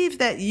 I believe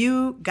that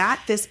you got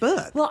this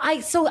book. Well,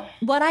 so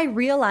what I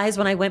realized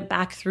when I went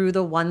back through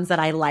the ones that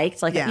I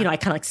liked, like, you know, I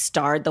kind of like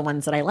starred the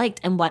ones that I liked,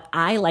 and what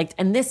I liked,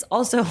 and this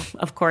also,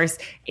 of course,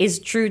 is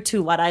true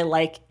to what I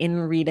like in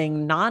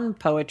reading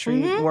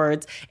non-poetry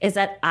words, is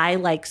that I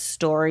like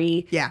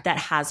story that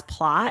has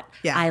plot.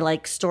 Yeah. I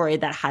like story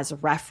that has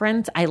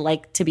reference. I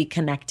like to be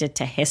connected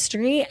to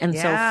history. And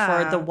so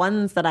for the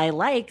ones that I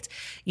liked,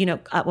 you know,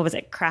 what was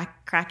it?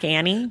 Crack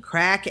Annie?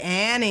 Crack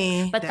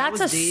Annie. But that's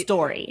a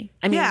story.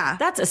 I mean,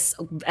 that's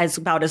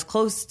about as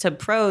close to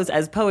prose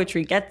as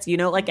poetry gets, you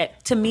know?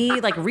 Like, to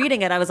me, like,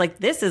 reading it, I was like,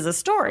 this is a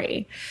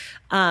story.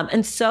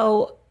 And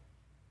so,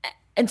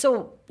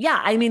 yeah,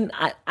 I mean,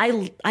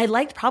 I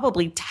liked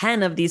probably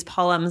 10 of these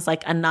poems,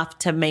 like, enough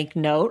to make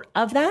note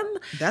of them.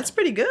 That's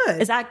pretty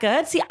good. Is that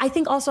good? See, I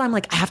think also I'm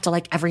like, I have to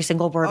like every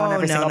single word on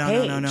every single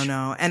page.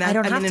 No. And I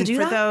don't have to do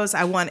that. For those,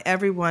 I want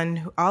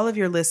everyone, all of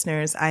your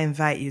listeners, I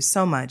invite you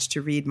so much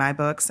to read my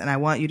books. And I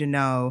want you to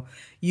know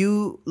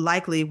you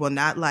likely will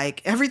not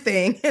like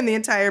everything in the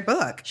entire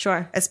book.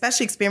 Sure.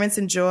 Especially Experience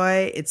and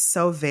Joy. It's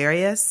so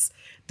various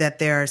that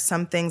there are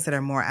some things that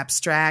are more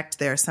abstract.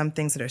 There are some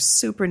things that are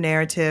super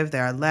narrative.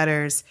 There are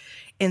letters.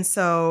 And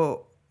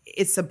so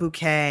it's a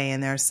bouquet,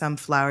 and there are some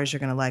flowers you're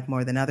going to like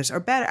more than others. Or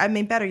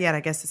better yet, I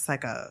guess it's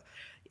like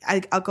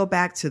I'll go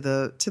back to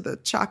the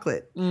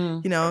chocolate.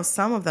 You know,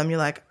 some of them you're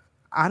like,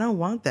 I don't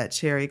want that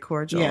cherry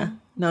cordial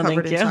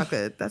covered in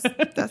chocolate. That's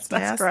That's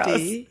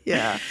nasty. Gross.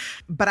 Yeah.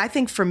 But I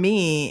think for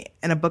me,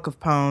 in a book of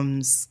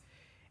poems,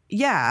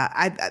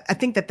 I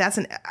think that's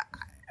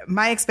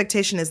my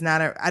expectation is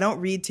not I don't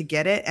read to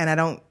get it, and I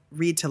don't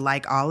read to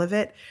like all of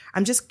it.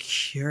 I'm just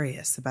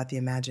curious about the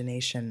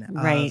imagination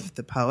of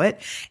the poet.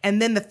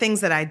 And then the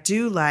things that I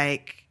do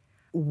like,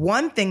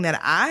 one thing that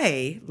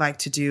I like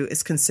to do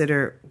is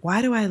consider,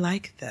 why do I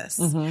like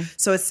this?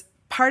 So it's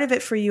part of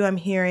it for you, I'm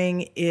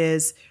hearing,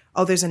 is,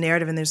 there's a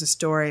narrative and there's a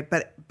story.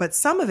 But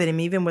some of it,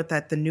 and even with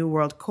the New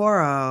World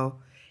Coro,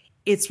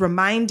 it's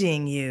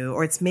reminding you,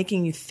 or it's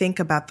making you think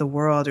about the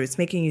world, or it's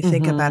making you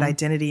think about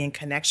identity and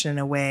connection in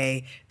a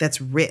way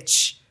that's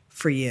rich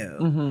for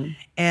you.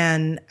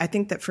 And I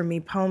think that for me,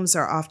 poems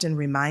are often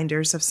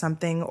reminders of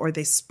something, or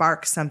they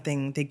spark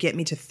something. They get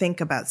me to think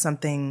about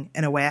something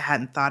in a way I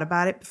hadn't thought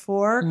about it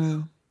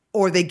before,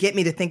 or they get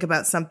me to think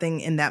about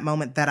something in that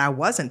moment that I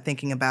wasn't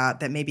thinking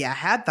about, that maybe I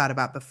had thought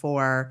about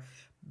before,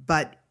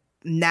 but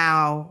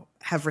now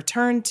have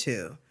returned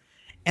to.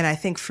 And I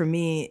think for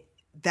me,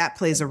 that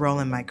plays a role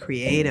in my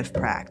creative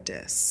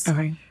practice.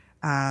 Okay.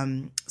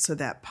 So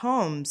that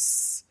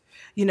poems,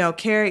 you know,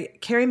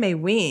 Carrie Mae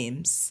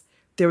Weems,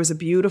 there was a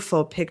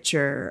beautiful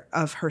picture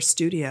of her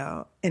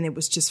studio, and it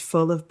was just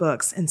full of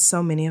books. And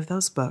so many of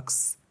those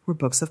books were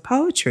books of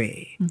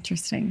poetry.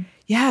 Interesting.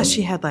 Yeah,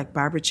 she had like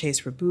Barbara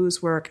Chase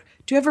Rabu's work.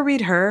 Do you ever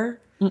read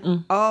her?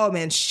 Mm-mm. Oh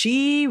man,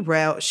 she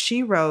wrote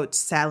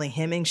Sally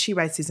Hemings. She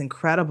writes these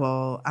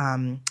incredible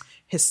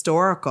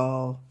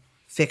historical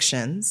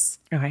fictions.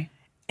 Okay.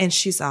 And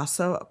she's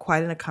also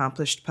quite an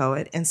accomplished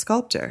poet and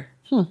sculptor.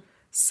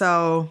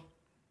 So,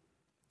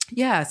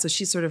 yeah, so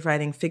she's sort of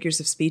writing figures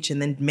of speech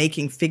and then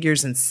making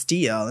figures in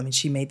steel. I mean,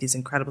 she made these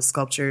incredible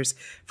sculptures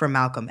for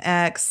Malcolm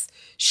X.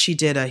 She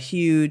did a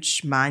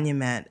huge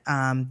monument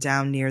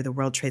down near the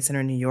World Trade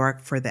Center in New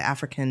York for the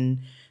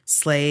African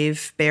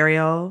slave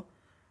burial.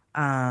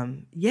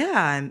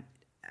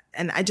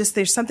 And I just,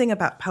 there's something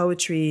about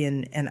poetry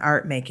and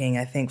art making,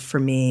 I think, for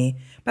me.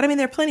 But I mean,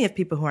 there are plenty of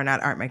people who are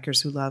not art makers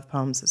who love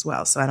poems as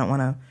well. So I don't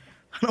want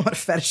to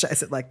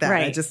fetishize it like that.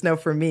 Right. I just know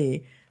for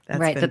me, that's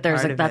been that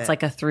there's part of that's it.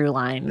 like a through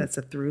line. That's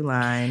a through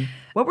line.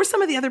 What were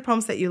some of the other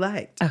poems that you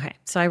liked? Okay,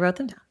 so I wrote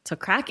them down. So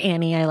Crack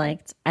Annie, I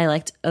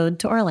liked Ode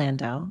to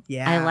Orlando.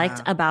 Yeah. I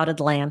liked About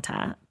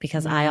Atlanta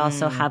because I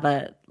also have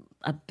a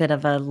bit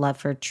of a love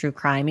for true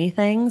crimey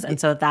things. And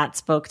so that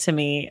spoke to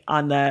me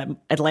on the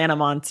Atlanta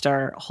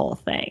Monster whole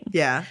thing.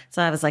 Yeah.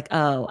 So I was like,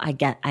 oh, I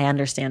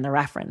understand the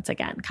reference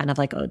again. Kind of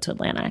like Ode to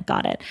Atlanta.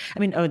 Got it. I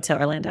mean, Ode to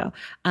Orlando.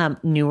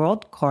 New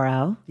World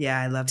Coro. Yeah,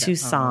 I love that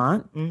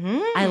Toussaint.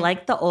 I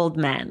liked The Old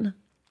Men.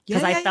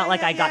 Because I felt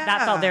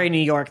that felt very New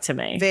York to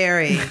me.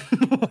 Very.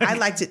 I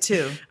liked it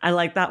too. I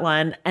liked that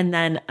one. And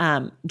then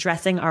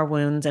Dressing Our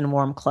Wounds in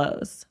Warm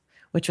Clothes,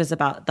 which was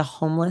about the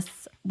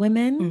homeless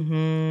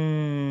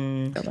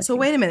women. So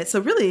wait a minute. So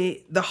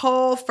really, the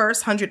whole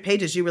first 100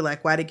 pages, you were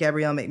like, why did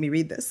Gabrielle make me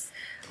read this?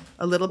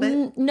 A little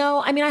bit?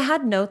 No, I mean, I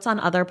had notes on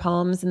other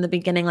poems in the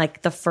beginning,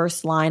 like the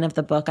first line of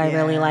the book I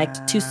really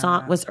liked.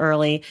 Toussaint was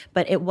early,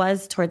 but it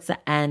was towards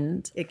the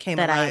end it came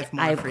that alive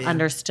more I for you.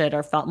 understood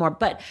or felt more.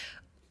 But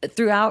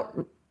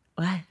throughout,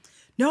 what?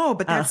 No,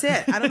 but that's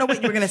it. I don't know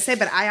what you were going to say,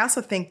 but I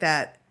also think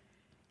that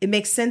it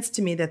makes sense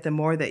to me that the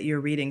more that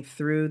you're reading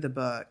through the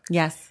book,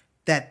 Yes.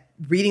 that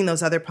reading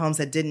those other poems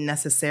that didn't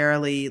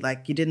necessarily,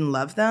 like, you didn't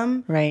love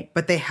them, Right.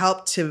 but they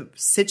helped to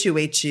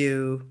situate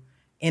you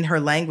in her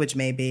language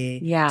maybe,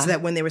 Yeah. so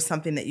that when there was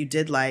something that you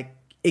did like,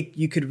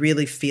 you could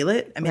really feel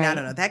it. I mean, I Right.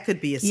 don't know. That could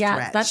be a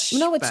stretch.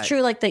 Yeah, it's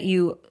true. Like that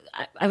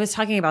I was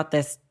talking about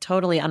this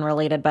totally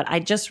unrelated, but I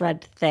just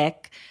read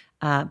Thick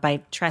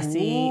by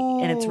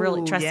Tressie, and it's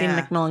really Tressie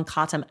McMillan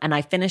Cottom. And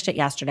I finished it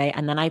yesterday,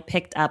 and then I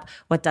picked up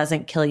What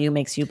Doesn't Kill You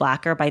Makes You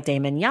Blacker by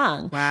Damon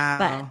Young.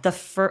 Wow! But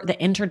the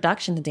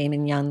introduction to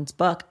Damon Young's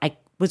book, I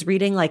was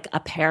reading like a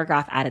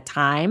paragraph at a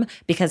time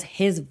because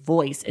his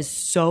voice is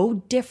so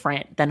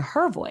different than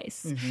her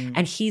voice,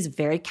 and he's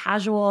very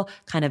casual,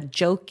 kind of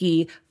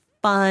jokey,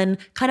 fun,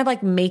 kind of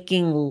like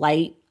making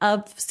light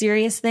of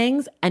serious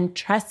things. And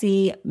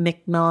Tressie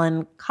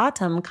McMillan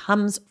Cottom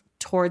comes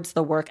towards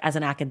the work as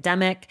an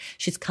academic.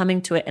 She's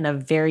coming to it in a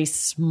very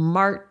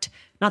smart,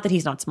 not that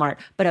he's not smart,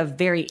 but a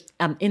very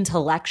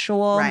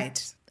intellectual,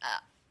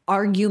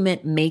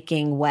 argument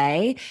making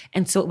way.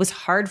 And so it was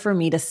hard for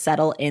me to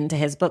settle into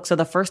his book. So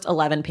the first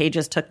 11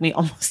 pages took me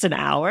almost an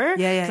hour.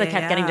 I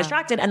kept getting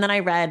distracted. And then I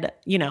read,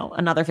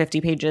 another 50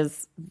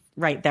 pages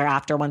right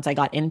thereafter once I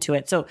got into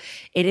it. So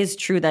it is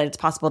true that it's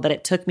possible that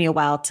it took me a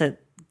while to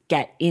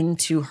get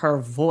into her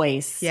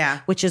voice,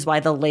 which is why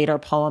the later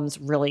poems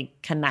really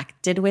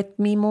connected with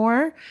me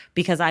more,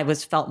 because I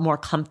felt more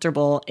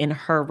comfortable in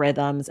her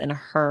rhythms and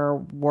her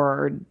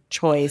word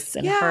choice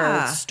and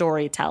her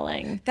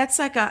storytelling.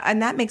 That's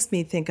and that makes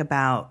me think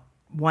about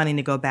wanting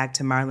to go back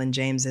to Marlon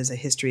James's A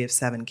History of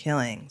Seven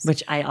Killings,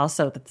 which I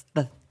also,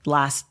 the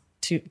last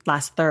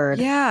third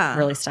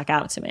really stuck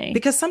out to me.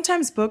 Because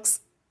sometimes books,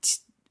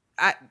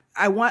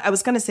 I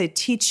was going to say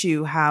teach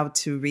you how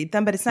to read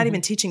them, but it's not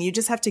even teaching. You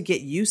just have to get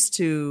used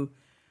to.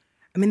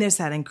 I mean, there's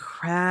that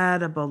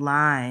incredible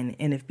line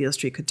in If Beale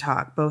Street Could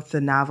Talk, both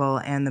the novel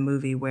and the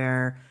movie,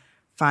 where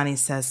Fonnie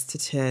says to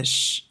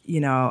Tish,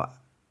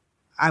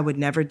 I would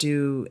never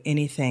do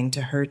anything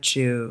to hurt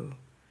you.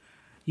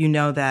 You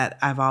know that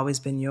I've always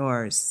been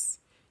yours.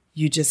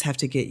 You just have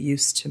to get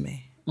used to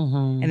me.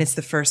 And it's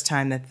the first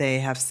time that they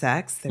have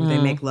sex. They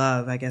make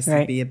love, I guess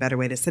would be a better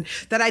way to say it.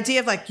 That idea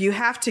of like, you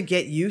have to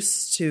get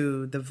used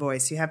to the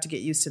voice. You have to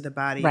get used to the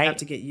body. You have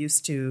to get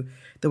used to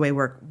the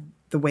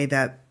way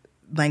that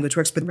language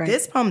works. But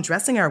this poem,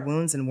 Dressing Our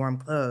Wounds in Warm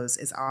Clothes,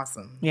 is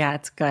awesome. Yeah,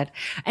 it's good.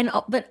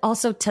 But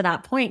also to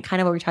that point,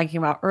 kind of what we were talking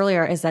about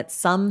earlier, is that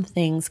some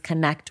things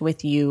connect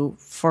with you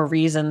for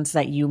reasons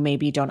that you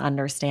maybe don't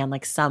understand.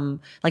 Like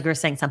we were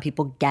saying, some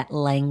people get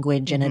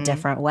language in a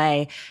different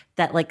way.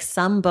 That like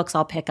some books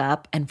I'll pick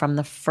up, and from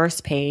the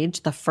first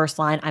page, the first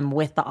line, I'm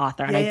with the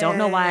author. And I don't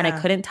know why, and I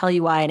couldn't tell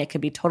you why, and it could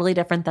be totally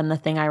different than the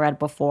thing I read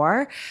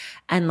before.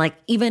 And like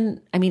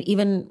even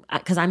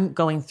because I'm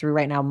going through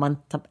right now,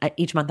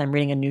 each month I'm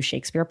reading a new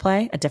Shakespeare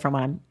play, a different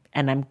one,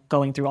 and I'm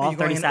going through all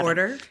 37. Going in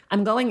order?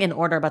 I'm going in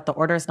order, but the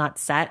order is not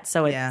set.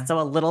 So it's so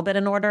a little bit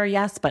in order,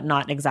 yes, but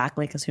not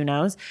exactly, because who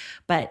knows.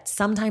 But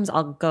sometimes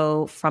I'll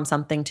go from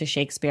something to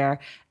Shakespeare,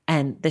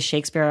 and the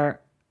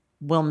Shakespeare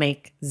will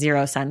make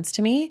zero sense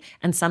to me.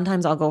 And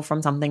sometimes I'll go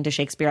from something to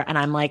Shakespeare, and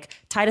I'm like,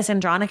 Titus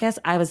Andronicus,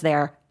 I was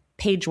there.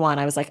 Page 1,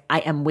 I was like, I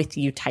am with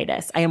you,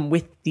 Titus. I am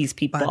with these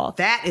people. But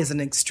that is an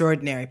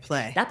extraordinary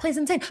play. That play's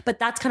insane. But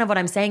that's kind of what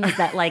I'm saying, is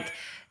that like,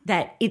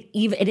 that it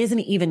isn't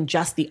even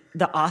just the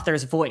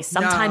author's voice.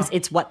 Sometimes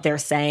it's what they're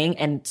saying,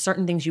 and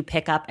certain things you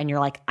pick up and you're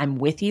like, I'm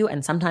with you.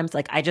 And sometimes,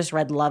 like, I just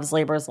read Love's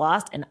Labour's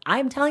Lost, and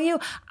I'm telling you,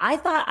 I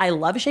thought I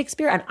love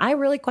Shakespeare, and I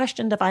really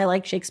questioned if I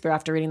liked Shakespeare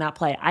after reading that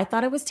play. I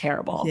thought it was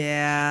terrible.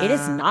 Yeah. It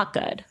is not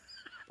good.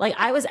 Like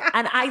I was,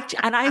 and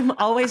I'm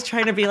always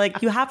trying to be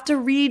like, you have to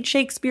read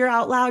Shakespeare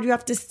out loud. You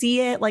have to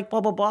see it, like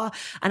blah, blah, blah.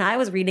 And I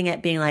was reading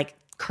it being like,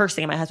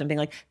 cursing at my husband, being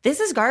like, this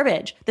is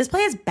garbage. This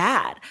play is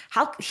bad.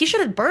 He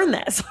should have burned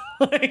this.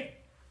 I'm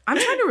trying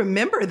to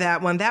remember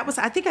that one.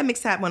 I think I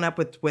mixed that one up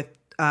with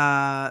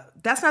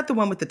that's not the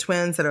one with the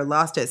twins that are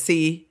lost at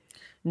sea.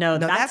 No,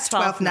 that's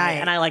 12th Night.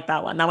 And I like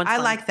that one. That one's fun.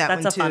 I like that one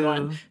too. That's a fun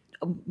one.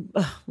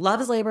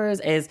 Love's Labours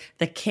is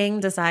the king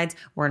decides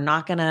we're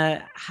not going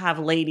to have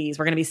ladies.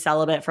 We're going to be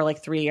celibate for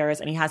like 3 years.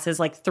 And he has his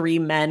like 3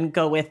 men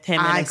go with him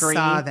and agree. I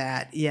saw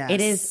that, yes.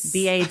 It is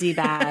BAD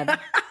bad.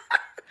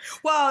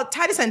 Well,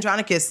 Titus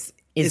Andronicus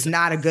is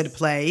not a good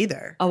play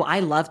either. Oh,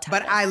 I love Titus.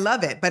 But I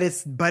love it. But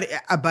it's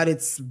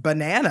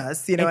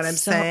bananas. You know what I'm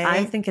saying?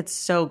 I think it's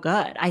so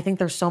good. I think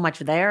there's so much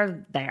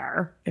there,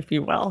 if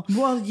you will.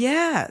 Well,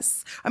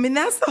 yes. I mean,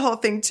 that's the whole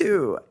thing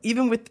too.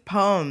 Even with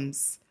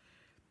poems,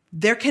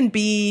 there can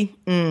be,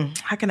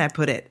 how can I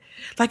put it?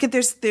 Like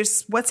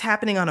there's what's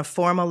happening on a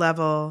formal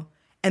level,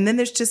 and then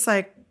there's just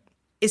like,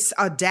 it's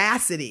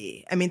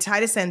audacity. I mean,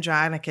 Titus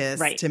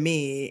Andronicus, to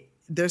me,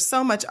 there's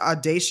so much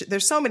audacious.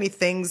 There's so many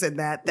things in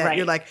that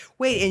you're like,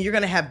 wait, and you're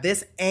going to have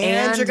this,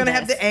 and you're going to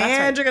have the,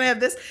 and you're going to have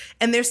this.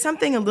 And there's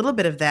something a little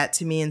bit of that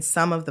to me in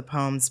some of the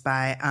poems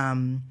by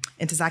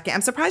Ntozake.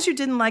 I'm surprised you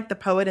didn't like The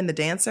Poet and the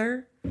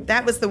Dancer.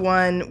 That was the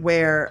one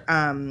where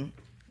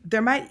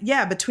there might,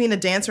 between a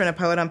dancer and a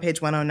poet on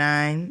page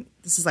 109.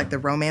 This is like the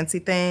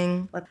romancy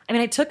thing. I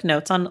mean, I took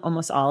notes on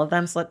almost all of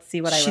them, so let's see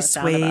what I wrote down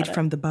about it. She swayed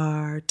from the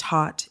bar,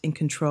 taut in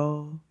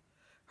control.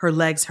 Her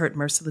legs hurt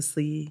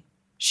mercilessly.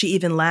 She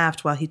even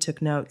laughed while he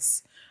took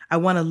notes. I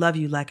want to love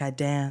you like I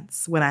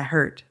dance. When I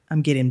hurt,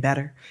 I'm getting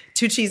better.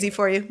 Too cheesy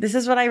for you? This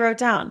is what I wrote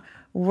down.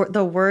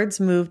 The words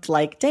moved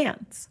like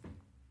dance.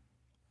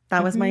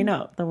 That was my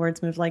note. The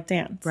words moved like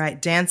dance.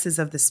 Right. Dance is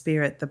of the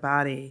spirit, the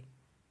body.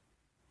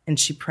 and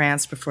she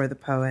pranced before the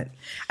poet.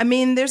 I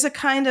mean, there's a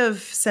kind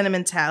of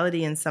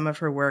sentimentality in some of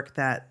her work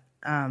that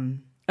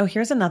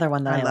here's another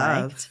one that I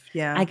love. liked.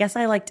 Yeah. I guess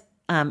I liked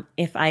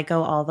If I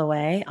Go All the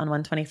Way on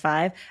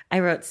 125. I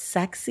wrote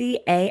Sexy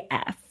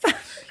AF.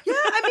 Yeah,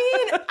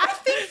 I mean, I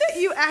think that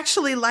you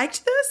actually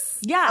liked this.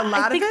 Yeah, a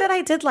lot I think of it. that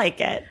I did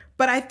like it.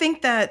 But I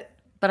think that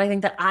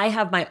I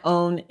have my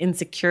own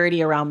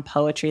insecurity around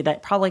poetry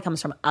that probably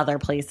comes from other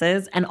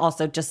places and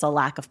also just a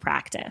lack of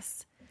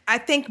practice. I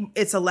think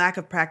it's a lack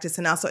of practice,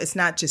 and also it's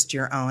not just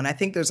your own. I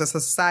think there's a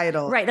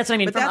societal... Right, that's what I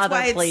mean, but from that's other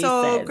why places. it's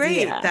so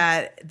great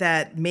yeah.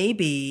 that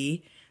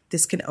maybe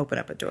this can open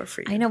up a door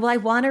for you. I know. Well, I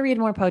want to read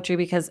more poetry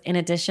because in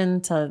addition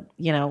to,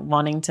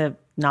 wanting to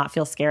not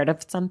feel scared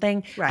of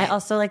something, Right. I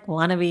also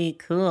want to be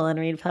cool and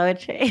read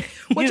poetry.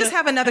 Well, just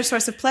have another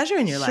source of pleasure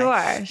in your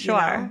life.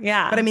 Sure.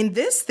 Yeah. But I mean,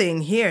 this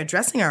thing here,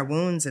 dressing our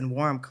wounds in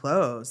warm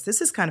clothes,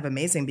 this is kind of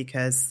amazing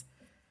because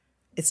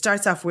it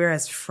starts off, we're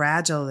as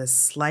fragile as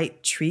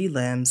slight tree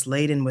limbs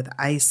laden with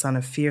ice on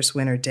a fierce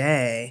winter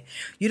day.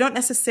 You don't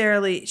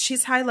necessarily,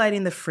 she's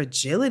highlighting the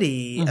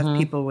fragility of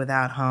people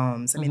without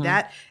homes. I mean,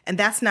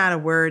 that's not a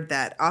word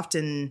that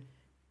often,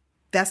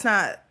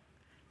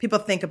 people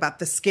think about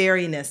the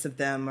scariness of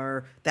them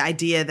or the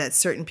idea that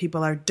certain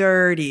people are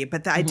dirty,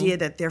 but the idea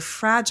that they're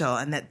fragile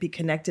and that be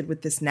connected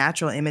with this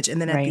natural image. And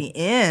then at the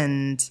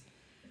end,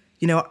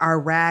 our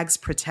rags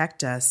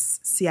protect us.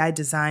 See, I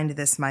designed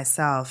this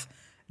myself.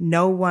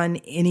 No one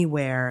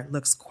anywhere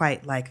looks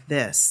quite like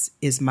this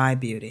is my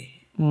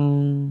beauty.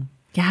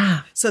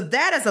 yeah. So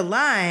that is a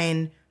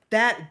line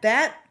that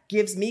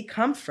gives me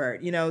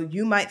comfort.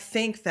 You might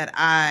think that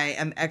I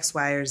am X,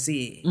 Y, or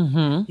Z.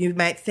 You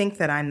might think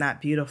that I'm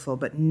not beautiful,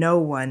 but no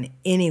one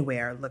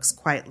anywhere looks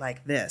quite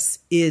like this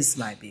is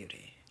my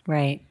beauty.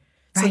 Right.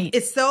 So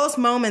it's those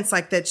moments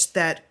like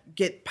that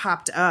get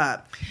popped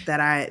up that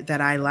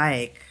I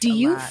like. Do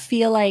you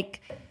feel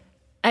like,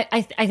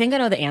 I think I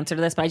know the answer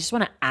to this, but I just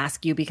want to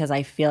ask you because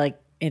I feel like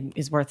it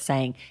is worth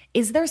saying.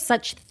 Is there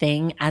such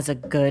thing as a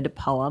good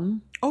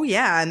poem? Oh,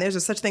 yeah. And there's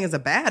a such thing as a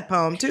bad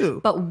poem,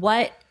 too. But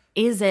what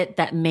is it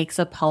that makes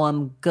a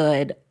poem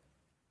good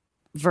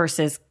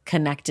versus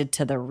connected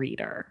to the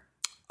reader?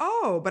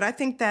 Oh, but I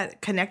think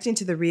that connecting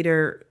to the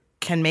reader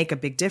can make a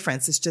big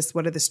difference. It's just,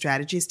 what are the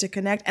strategies to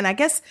connect? And I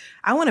guess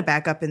I want to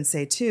back up and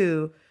say,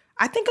 too,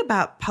 I think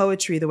about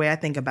poetry the way I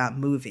think about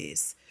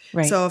movies.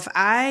 Right. So if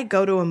I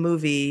go to a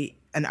movie,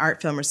 an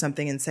art film or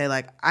something, and say,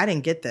 I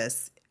didn't get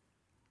this,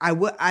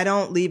 I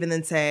don't leave and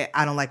then say,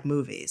 I don't like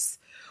movies.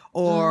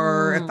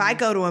 Or if I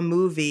go to a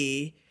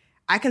movie,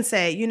 I can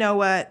say, you know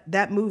what,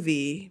 that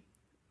movie,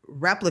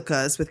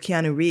 Replicas with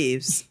Keanu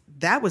Reeves,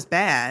 that was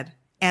bad.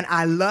 And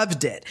I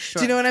loved it. Sure.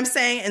 Do you know what I'm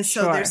saying? And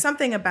so there's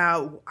something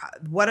about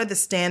what are the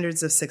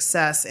standards of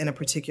success in a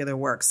particular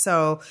work.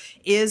 So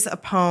is a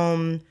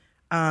poem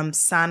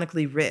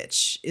sonically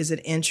rich? Is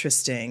it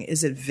interesting?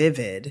 Is it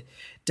vivid?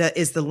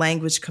 Is the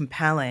language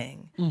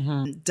compelling?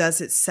 Does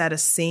it set a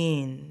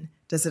scene?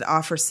 Does it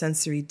offer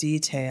sensory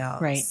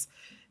details? Right.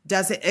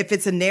 If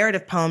it's a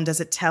narrative poem, does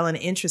it tell an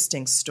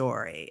interesting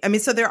story? I mean,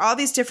 so there are all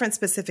these different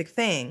specific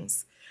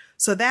things.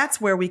 So that's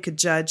where we could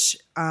judge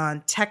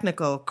on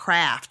technical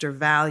craft or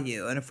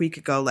value. And if we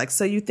could go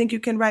so you think you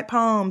can write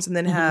poems and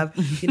then have,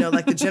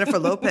 the Jennifer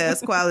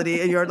Lopez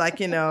quality, and you're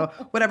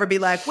whatever, be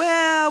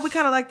well, we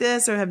kind of like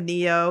this, or have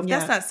Neo.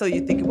 That's not so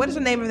you think. What is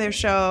the name of their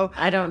show?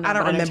 I don't know. I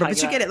don't remember,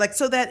 but you get it.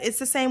 So that it's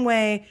the same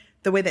way,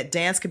 the way that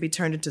dance could be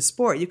turned into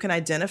sport. You can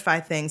identify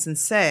things and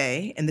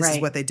say, and this is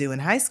what they do in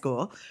high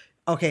school,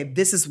 okay,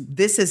 this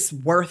is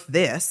worth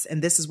this,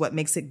 and this is what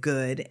makes it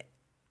good.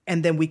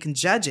 And then we can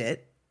judge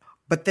it.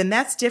 But then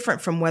that's different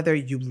from whether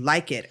you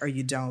like it or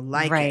you don't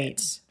like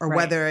it, or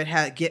whether it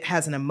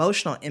has an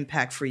emotional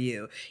impact for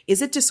you.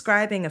 Is it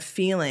describing a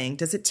feeling?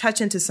 Does it touch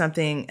into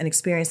something, an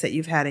experience that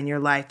you've had in your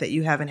life that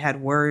you haven't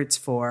had words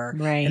for,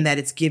 and that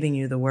it's giving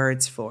you the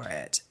words for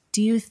it?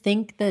 Do you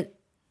think that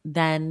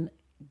then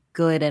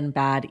good and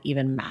bad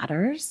even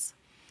matters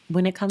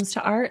when it comes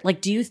to art?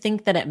 Do you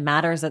think that it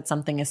matters that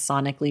something is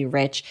sonically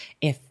rich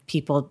if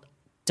people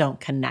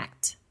don't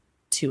connect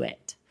to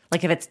it?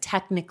 If it's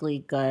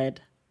technically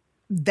good?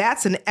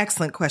 That's an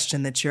excellent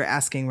question that you're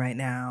asking right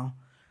now.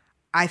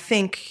 I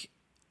think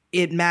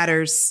it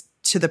matters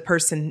to the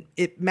person.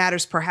 It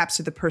matters perhaps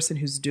to the person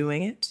who's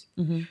doing it.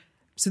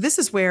 So this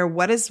is where,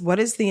 what is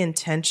the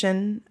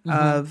intention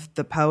of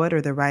the poet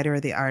or the writer or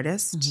the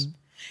artist?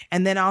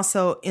 And then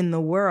also in the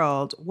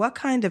world, what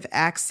kind of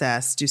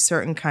access do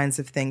certain kinds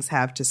of things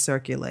have to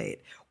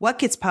circulate? What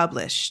gets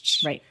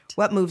published? Right.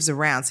 What moves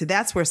around? So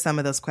that's where some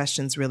of those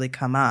questions really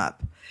come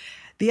up.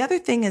 The other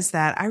thing is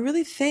that I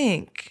really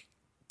think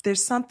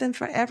there's something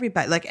for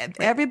everybody.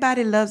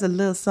 Everybody loves a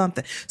little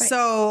something. Right.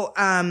 So,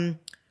 and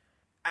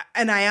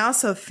I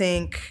also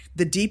think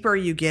the deeper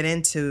you get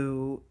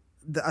into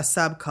a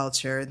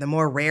subculture, the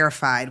more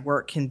rarefied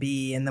work can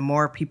be, and the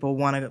more people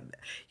want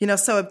to,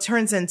 so it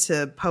turns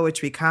into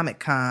Poetry Comic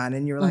Con,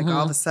 and you're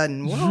all of a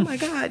sudden, well, oh my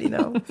God,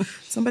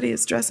 somebody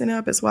is dressing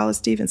up as Wallace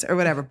Stevens or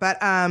whatever.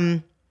 But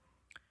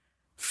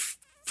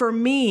For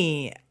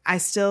me, I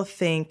still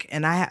think,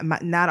 and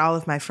not all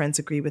of my friends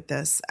agree with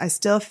this, I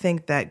still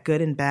think that good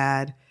and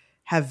bad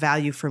have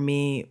value for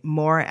me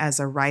more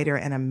as a writer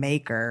and a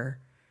maker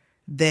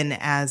than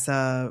as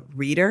a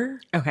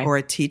reader or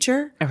a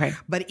teacher. Okay.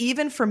 But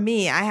even for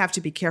me, I have to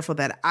be careful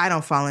that I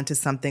don't fall into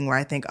something where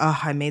I think, oh,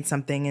 I made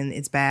something and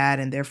it's bad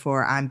and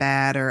therefore I'm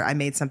bad, or I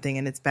made something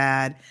and it's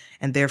bad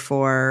and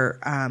therefore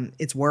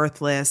it's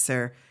worthless.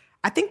 Or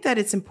I think that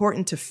it's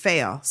important to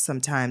fail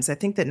sometimes. I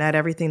think that not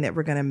everything that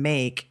we're going to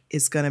make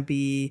is going to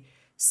be,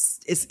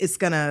 it's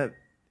going to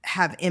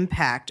have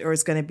impact or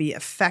is going to be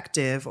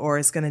effective or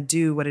is going to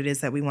do what it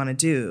is that we want to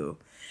do.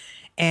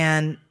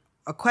 And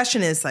a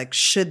question is like,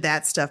 should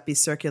that stuff be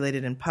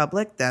circulated in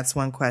public? That's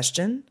one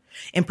question.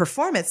 In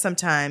performance,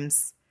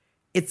 sometimes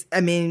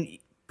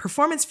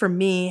performance for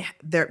me,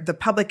 the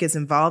public is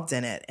involved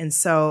in it. And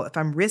so if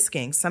I'm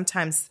risking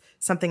sometimes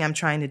something I'm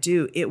trying to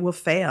do, it will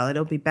fail.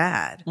 It'll be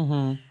bad.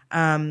 Mm-hmm.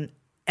 And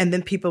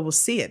then people will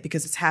see it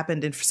because it's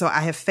happened. So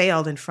I have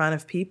failed in front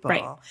of people.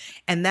 Right.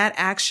 And that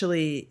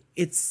actually,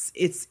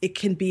 it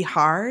can be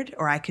hard,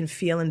 or I can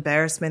feel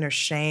embarrassment or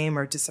shame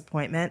or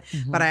disappointment.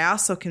 Mm-hmm. But I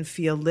also can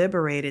feel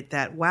liberated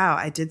that, wow,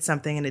 I did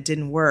something and it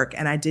didn't work.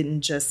 And I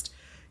didn't just,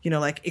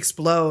 like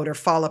explode or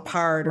fall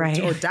apart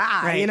or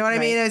die. Right. You know what I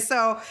mean? And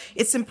so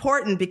it's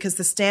important because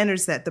the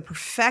standards that the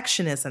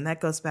perfectionism,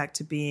 that goes back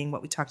to being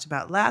what we talked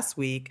about last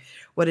week,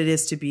 what it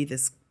is to be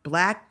this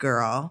Black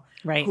girl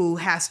who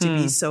has to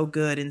be so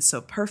good and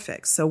so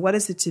perfect. So what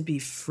is it to be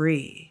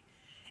free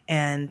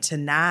and to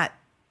not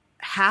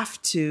have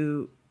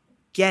to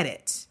get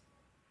it,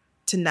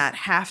 to not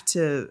have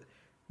to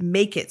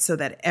make it so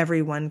that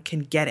everyone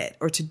can get it,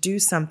 or to do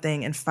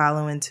something and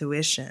follow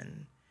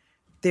intuition?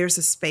 There's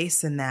a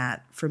space in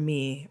that for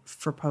me,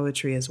 for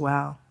poetry as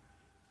well.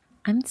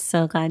 I'm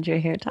so glad you're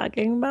here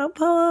talking about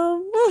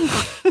poems.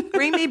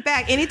 Bring me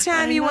back.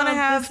 Anytime you want to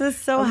have this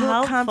is so a little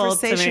helpful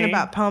conversation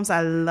about poems,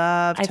 I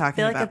love talking about poems. I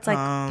feel like it's like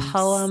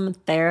poem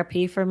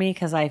therapy for me,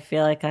 because I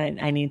feel like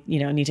I need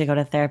to go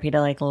to therapy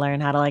to like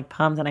learn how to like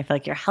poems. And I feel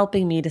like you're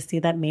helping me to see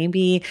that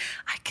maybe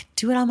I could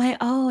do it on my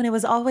own. It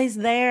was always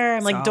there.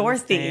 I'm like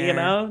Dorothy,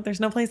 there's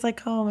no place like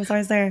home. It's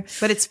always there.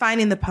 But it's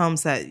finding the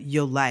poems that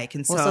you'll like.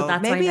 And so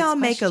that's maybe I'll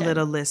make a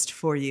little list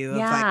for you of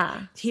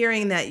like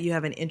hearing that you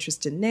have an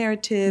interest in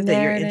narrative,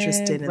 that you're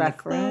interested in the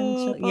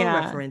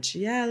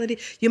referentiality.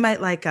 You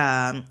might like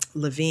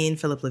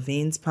Philip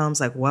Levine's poems,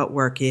 like What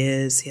Work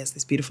Is. He has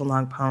these beautiful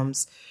long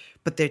poems,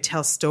 but they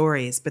tell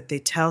stories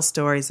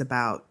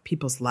about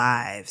people's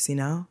lives,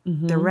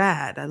 Mm-hmm. They're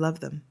rad. I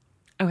love them.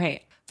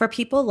 Okay. For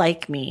people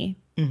like me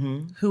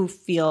who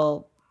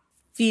feel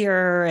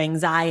fear,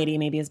 anxiety,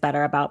 maybe is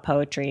better about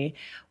poetry,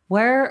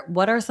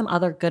 what are some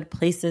other good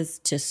places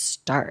to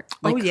start?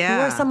 Like, who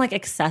are some like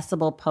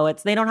accessible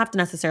poets? They don't have to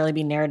necessarily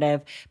be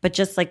narrative, but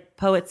just like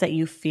poets that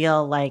you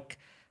feel like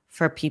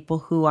for people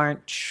who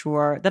aren't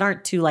sure, that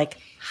aren't too like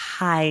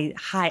high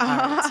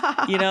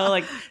art,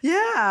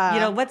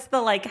 what's the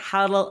like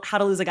how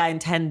to lose a guy in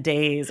 10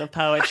 days of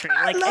poetry?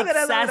 Like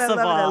accessible.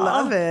 I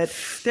love it.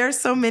 There's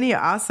so many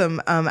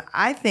awesome.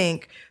 I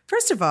think,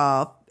 first of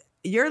all,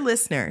 your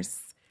listeners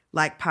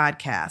like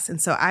podcasts.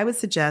 And so I would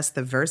suggest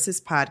the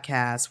Verses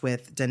podcast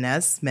with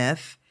Danez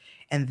Smith.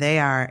 And they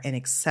are an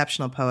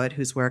exceptional poet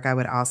whose work I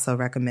would also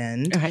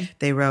recommend. Okay.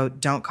 They wrote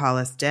Don't Call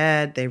Us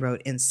Dead. They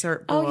wrote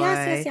Insert Boy. Oh,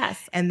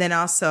 yes. And then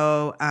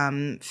also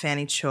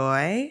Franny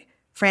Choi.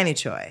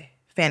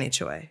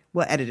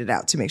 We'll edit it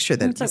out to make sure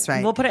that it's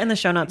right. We'll put it in the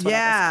show notes when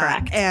it's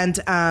correct.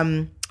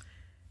 And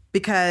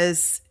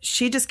because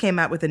she just came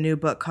out with a new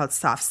book called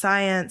Soft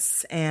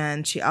Science.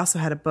 And she also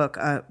had a book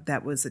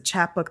that was a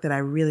chapbook that I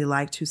really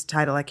liked, whose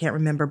title I can't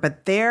remember.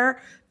 But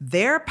their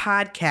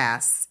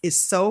podcast is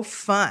so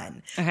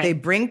fun. Okay. They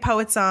bring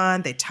poets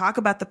on. They talk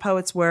about the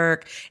poet's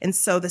work. And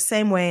so the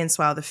same way in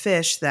Swallow the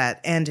Fish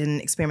and in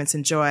Experiments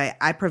in Joy,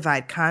 I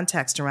provide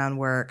context around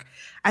work.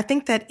 I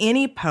think that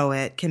any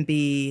poet can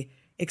be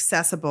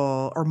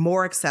accessible or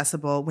more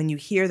accessible when you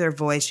hear their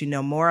voice, you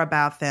know more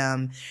about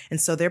them.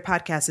 And so their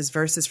podcast is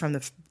Verses from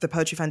the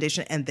Poetry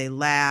Foundation, and they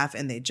laugh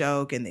and they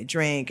joke and they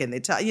drink and they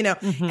tell,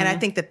 and I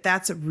think that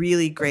that's a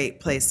really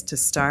great place to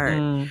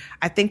start.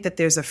 I think that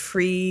there's a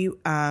free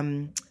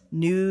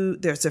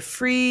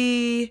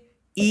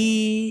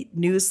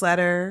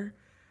e-newsletter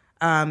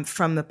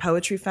from the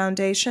Poetry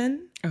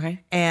Foundation. Okay.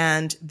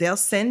 And they'll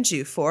send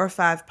you 4 or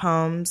 5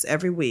 poems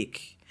every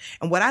week.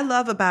 And what I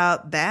love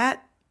about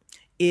that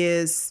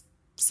is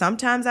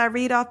sometimes I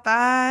read all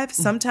 5,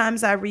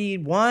 sometimes I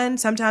read 1,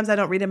 sometimes I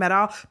don't read them at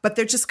all, but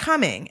they're just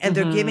coming and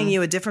they're giving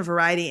you a different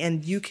variety,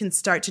 and you can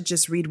start to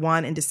just read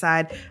one and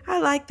decide, I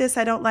like this,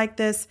 I don't like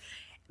this.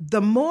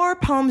 The more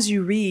poems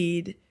you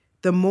read,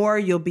 the more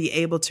you'll be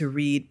able to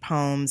read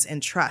poems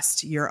and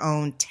trust your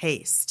own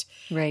taste.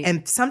 Right.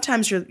 And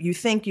sometimes you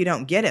think you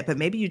don't get it, but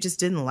maybe you just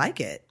didn't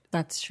like it.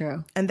 That's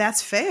true. And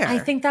that's fair. I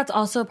think that's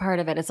also part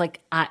of it. It's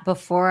like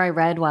before I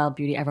read Wild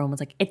Beauty, everyone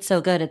was like, it's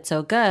so good, it's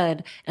so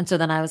good. And so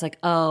then I was like,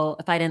 oh,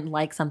 if I didn't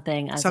like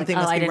something, I was something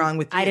like, must be wrong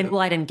with you. I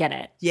didn't get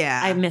it.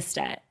 Yeah. I missed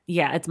it.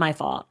 Yeah, it's my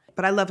fault.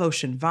 but I love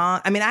Ocean Vuong.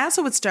 I mean, I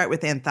also would start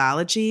with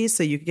anthologies.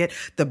 So you could get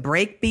the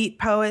breakbeat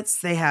poets.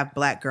 They have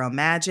Black Girl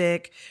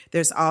Magic.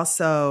 There's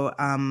also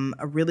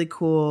a really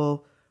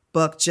cool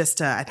book,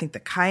 I think the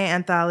Kaya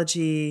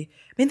anthology.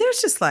 I mean, there's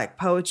just like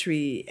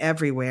poetry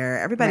everywhere.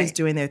 Everybody's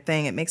doing their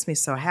thing. It makes me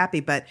so happy.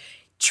 But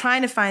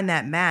trying to find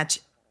that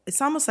match,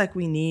 it's almost like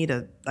we need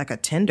a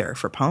Tinder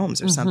for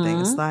poems or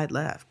something. Slide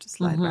left,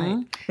 slide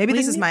right. Maybe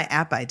this is my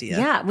app idea.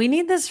 Yeah, we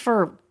need this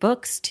for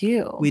books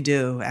too. We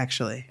do,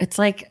 actually. It's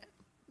like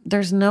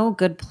there's no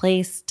good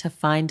place to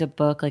find a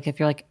book. Like if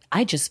you're like,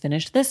 I just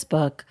finished this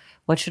book,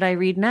 what should I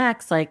read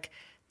next? Like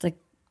it's like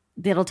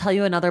it'll tell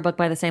you another book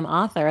by the same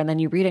author, and then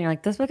you read it and you're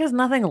like, this book is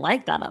nothing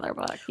like that other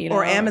book. You know?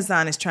 Or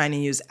Amazon is trying to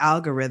use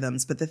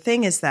algorithms. But the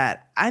thing is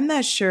that I'm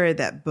not sure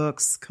that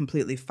books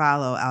completely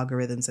follow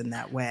algorithms in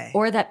that way.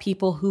 Or that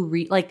people who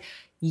read, like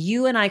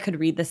you and I could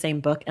read the same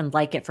book and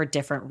like it for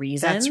different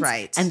reasons. That's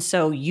right. And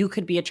so you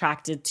could be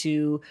attracted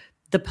to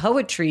the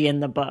poetry in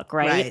the book,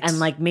 right? And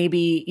like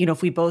maybe, you know,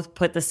 if we both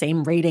put the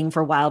same rating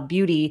for Wild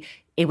Beauty,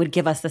 it would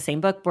give us the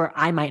same book where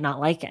I might not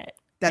like it.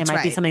 It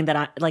might be something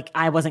that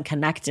I wasn't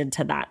connected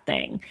to that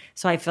thing.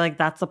 So I feel like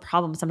that's the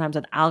problem sometimes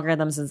with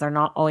algorithms is they're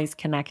not always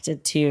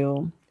connected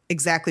to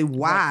exactly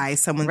why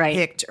someone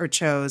picked or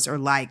chose or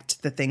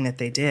liked the thing that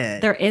they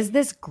did. There is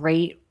this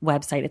great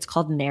website. It's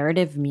called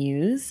Narrative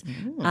Muse.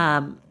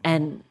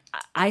 And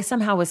I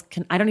somehow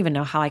I don't even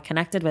know how I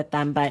connected with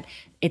them, but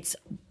it's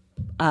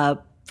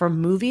for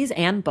movies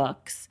and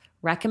books,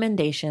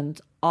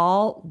 recommendations,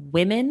 all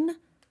women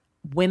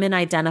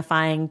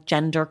identifying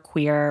gender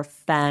queer,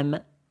 femme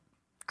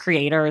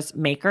creators,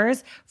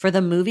 makers. For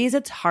the movies,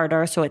 it's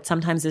harder. So it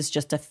sometimes is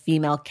just a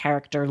female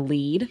character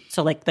lead.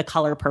 So like The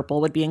Color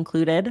Purple would be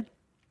included,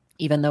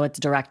 even though it's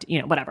direct, you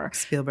know, whatever.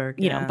 Spielberg,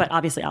 you know, but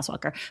obviously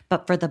Oswalker.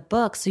 But for the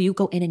books, so you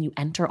go in and you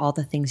enter all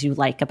the things you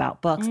like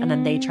about books and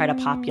then they try to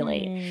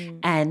populate.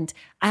 And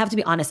I have to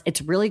be honest,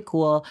 it's really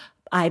cool.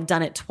 I've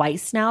done it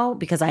twice now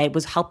because I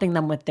was helping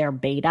them with their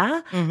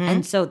beta.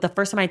 And so the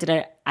first time I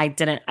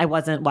did it, I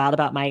wasn't wild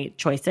about my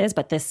choices.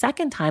 But the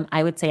second time,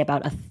 I would say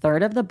about a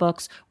third of the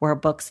books were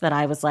books that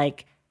I was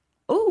like,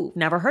 oh,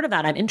 never heard of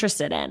that. I'm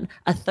interested in.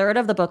 A third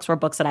of the books were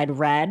books that I'd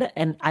read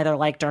and either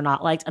liked or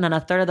not liked. And then a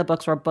third of the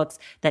books were books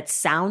that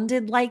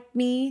sounded like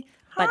me,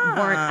 but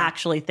weren't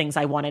actually things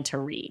I wanted to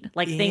read.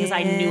 Like things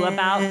I knew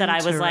about that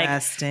I was like,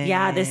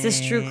 yeah, this is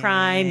true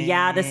crime.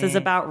 Yeah, this is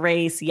about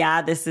race.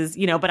 Yeah, this is,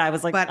 you know, but I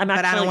was like, but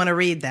I don't want to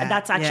read that.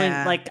 That's actually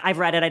like, I've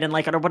read it. I didn't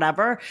like it or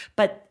whatever.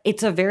 But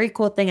it's a very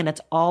cool thing and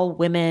it's all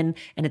women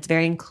and it's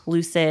very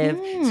inclusive.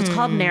 So it's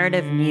called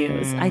Narrative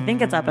Muse. I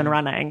think it's up and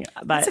running.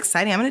 But that's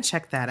exciting. I'm going to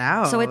check that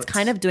out. So it's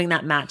kind of doing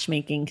that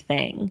matchmaking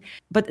thing.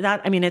 But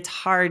that, I mean, it's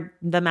hard.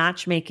 The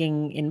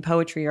matchmaking in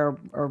poetry or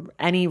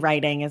any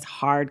writing is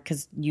hard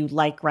because you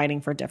like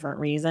writing for different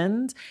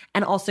reasons.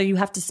 And also you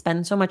have to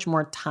spend so much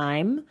more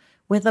time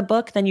with a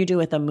book than you do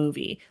with a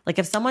movie. Like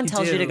if someone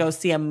tells you to go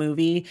see a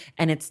movie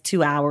and it's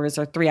 2 hours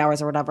or 3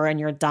 hours or whatever and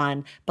you're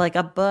done, but like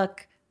a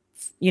book,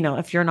 you know,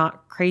 if you're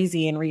not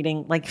crazy and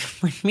reading like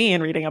me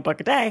and reading a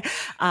book a day,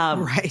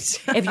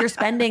 if you're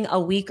spending a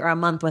week or a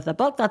month with a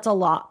book, that's a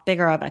lot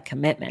bigger of a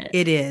commitment.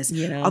 It is.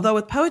 You know? Although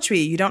with poetry,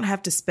 you don't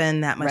have to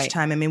spend that much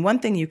time. I mean, one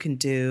thing you can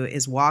do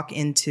is walk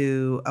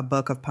into a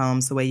book of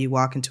poems the way you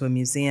walk into a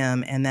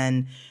museum and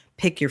then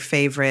pick your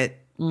favorite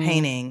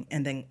painting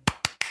and then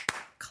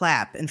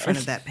clap in front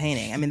of that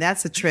painting. I mean,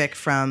 that's a trick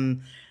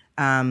from,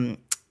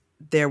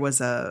 there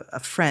was a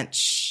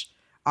French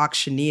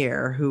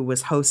auctioneer who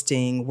was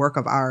hosting Work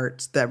of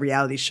Art, the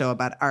reality show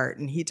about art.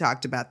 And he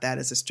talked about that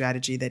as a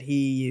strategy that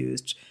he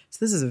used. So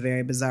this is a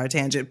very bizarre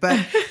tangent,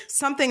 but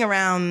something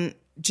around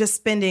just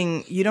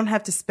spending, you don't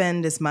have to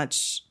spend as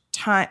much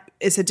time.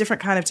 It's a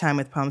different kind of time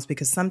with poems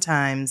because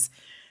sometimes,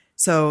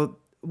 so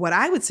what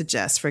I would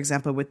suggest, for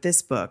example, with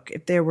this book,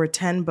 if there were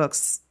 10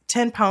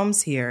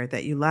 poems here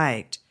that you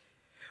liked,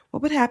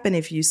 what would happen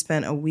if you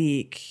spent a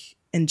week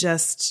and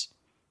just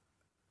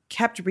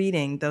kept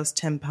reading those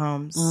 10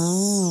 poems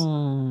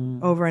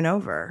over and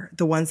over,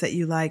 the ones that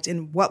you liked,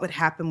 and what would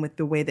happen with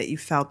the way that you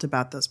felt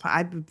about those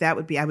poems?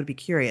 I would be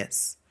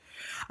curious.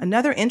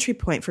 Another entry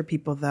point for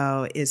people,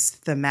 though, is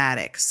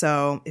thematic.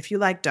 So if you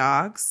like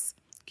dogs,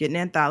 get an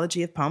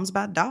anthology of poems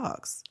about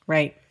dogs.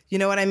 Right. You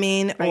know what I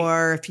mean? Right.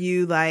 Or if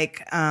you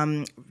like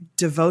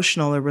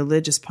devotional or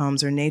religious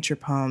poems or nature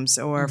poems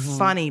or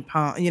funny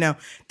poems, you know,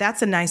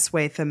 that's a nice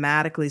way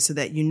thematically so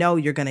that you know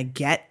you're going to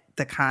get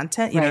the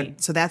content, you know,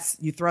 so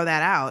you throw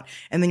that out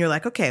and then you're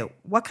like, okay,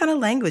 what kind of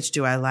language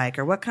do I like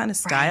or what kind of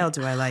style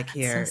do I like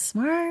here? So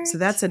smart. So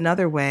that's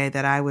another way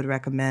that I would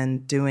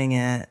recommend doing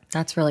it.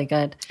 That's really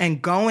good.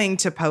 And going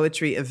to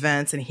poetry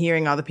events and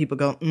hearing all the people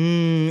go,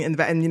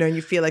 and you know,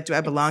 you feel like, do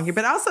I belong here?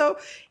 But also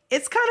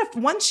it's kind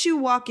of, once you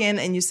walk in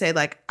and you say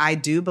like, I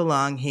do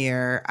belong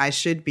here, I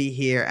should be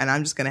here, and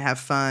I'm just going to have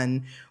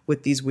fun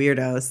with these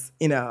weirdos,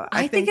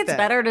 I think it's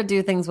better to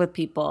do things with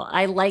people.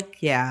 I like,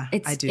 I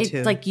do too.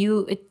 It's like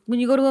when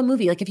you go to a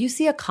movie, like if you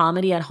see a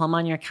comedy at home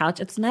on your couch,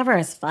 it's never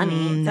as funny.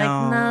 It's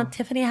like, no,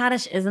 Tiffany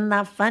Haddish isn't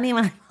that funny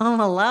when I'm home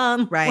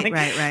alone. Right.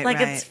 Like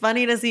it's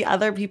funny to see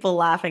other people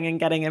laughing and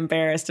getting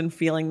embarrassed and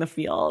feeling the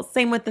feels.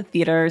 Same with the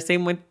theater,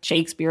 same with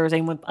Shakespeare,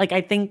 same with, like,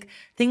 I think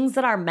things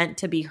that are meant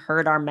to be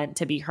heard are meant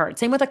to be heard.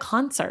 Same with a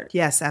concert.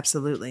 Yes,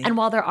 absolutely. And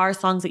while there are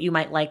songs that you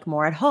might like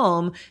more at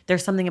home,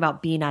 there's something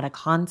about being at a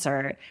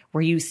concert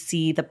where you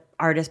see the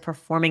artist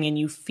performing and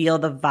you feel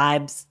the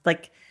vibes,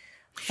 like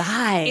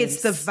vibes.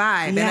 It's the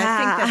vibe. Yeah.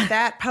 And I think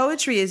that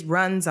poetry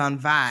runs on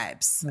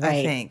vibes, Right.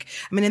 I think.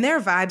 I mean, and there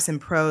are vibes in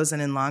prose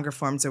and in longer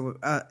forms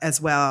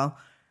as well.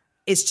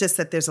 It's just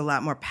that there's a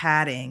lot more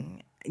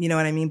padding. You know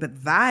what I mean? But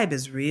vibe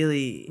is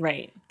really...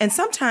 Right. And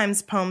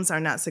sometimes poems are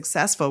not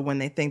successful when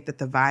they think that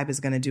the vibe is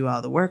going to do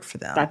all the work for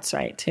them. That's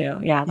right, too.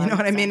 Yeah. You know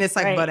what I mean? It's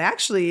like, right. But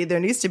actually, there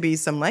needs to be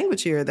some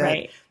language here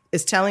that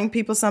is telling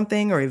people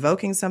something or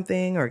evoking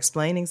something or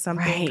explaining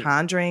something, Right.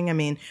 conjuring. I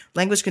mean,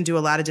 language can do a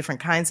lot of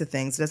different kinds of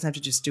things. It doesn't have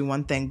to just do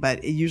one thing,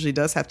 but it usually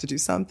does have to do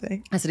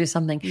something. Has to do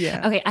something.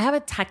 Yeah. Okay, I have a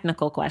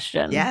technical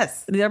question.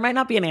 Yes. There might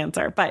not be an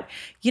answer, but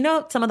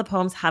some of the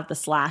poems have the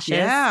slashes.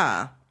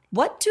 Yeah.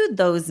 What do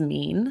those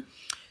mean?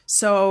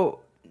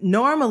 So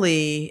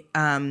normally,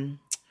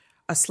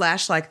 a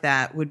slash like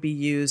that would be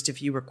used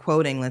if you were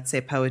quoting, let's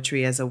say,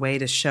 poetry as a way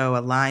to show a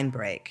line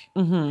break.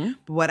 Mm-hmm.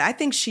 But what I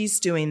think she's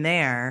doing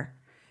there,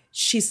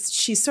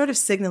 she's sort of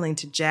signaling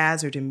to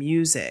jazz or to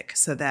music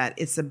so that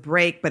it's a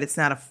break, but it's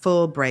not a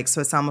full break.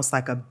 So it's almost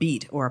like a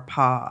beat or a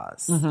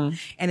pause. Mm-hmm.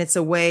 And it's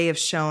a way of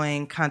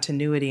showing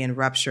continuity and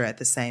rupture at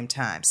the same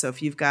time. So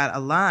if you've got a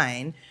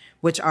line,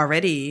 which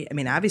already, I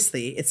mean,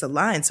 obviously it's a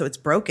line, so it's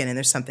broken and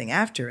there's something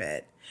after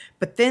it.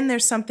 But then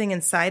there's something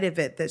inside of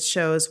it that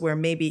shows where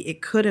maybe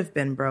it could have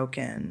been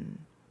broken,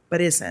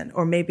 but isn't.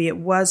 Or maybe it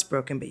was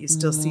broken, but you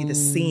still see the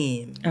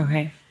seam.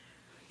 Okay.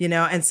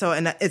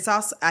 And it's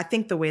also, I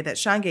think the way that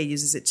Shange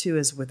uses it too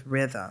is with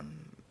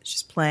rhythm.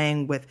 She's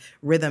playing with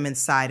rhythm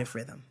inside of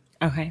rhythm.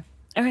 Okay.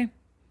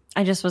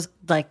 I just was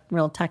like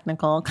real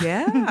technical.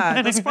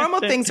 Yeah. Those formal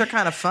things are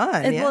kind of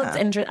fun. Well, it's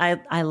interesting.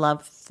 I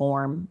love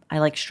form. I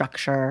like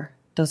structure.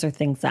 Those are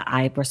things that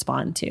I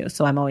respond to.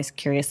 So I'm always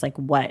curious, like,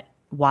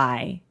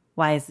 why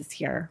is this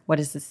here? What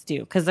does this do?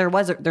 Because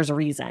there's a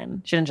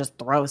reason. She didn't just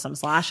throw some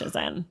slashes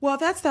in. Well,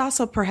 that's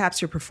also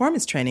perhaps your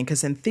performance training.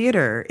 Because in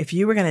theater, if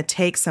you were going to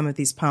take some of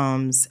these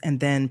poems and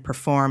then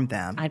perform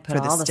them I'd put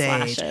for the all the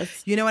stage,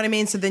 slashes. you know what I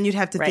mean? So then you'd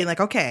have to think like,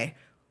 okay,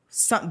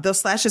 those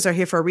slashes are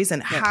here for a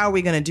reason. How are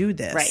we going to do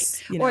this?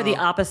 Right. Or the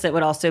opposite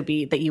would also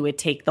be that you would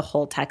take the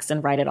whole text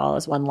and write it all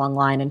as one long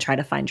line and try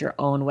to find your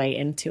own way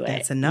into it.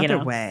 That's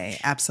another way.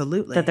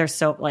 Absolutely. That there's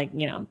so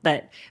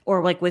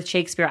or like with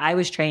Shakespeare, I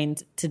was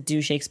trained to do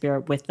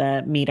Shakespeare with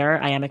the meter,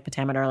 iambic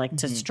pentameter, like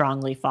to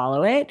strongly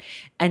follow it.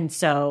 And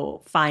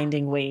so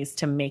finding ways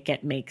to make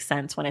it make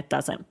sense when it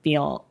doesn't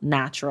feel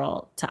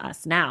natural to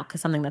us now,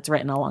 because something that's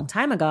written a long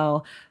time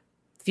ago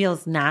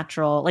feels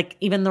natural. Like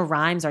even the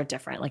rhymes are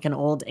different. Like an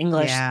old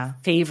English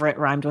favorite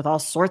rhymed with all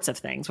sorts of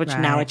things, which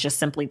now it just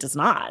simply does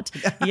not,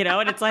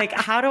 and it's like,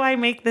 how do I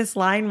make this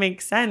line make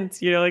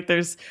sense? Like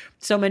there's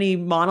so many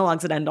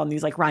monologues that end on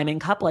these like rhyming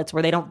couplets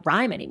where they don't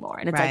rhyme anymore.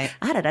 And it's like,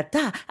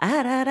 ah-da-da-da,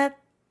 ah-da-da-da,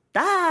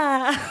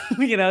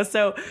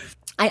 so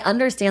I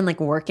understand like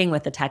working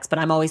with the text, but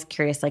I'm always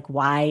curious, like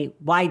why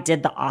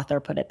did the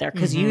author put it there?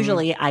 Because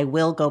usually I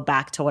will go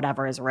back to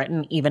whatever is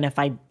written, even if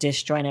I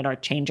disjoin it or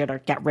change it or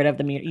get rid of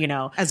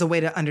the as a way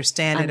to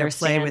understand it or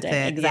play with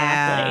it. Exactly.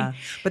 Yeah.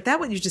 But that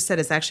what you just said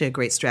is actually a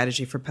great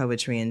strategy for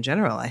poetry in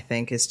general. I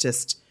think is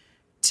just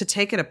to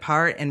take it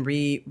apart and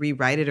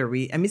rewrite it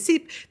I mean,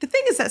 see, the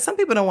thing is that some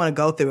people don't want to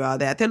go through all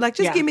that. They're like,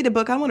 just give me the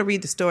book. I want to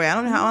read the story. I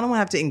don't want to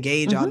have to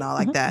engage all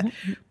like that.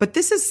 But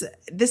this is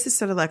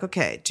sort of like,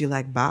 okay, do you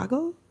like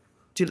Boggle?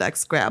 Do you like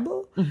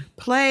Scrabble?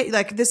 Play,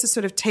 like this is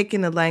sort of taking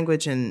the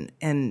language and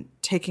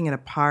taking it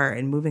apart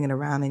and moving it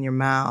around in your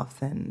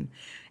mouth and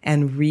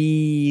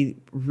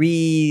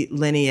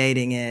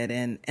relineating it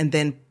and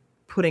then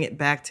putting it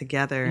back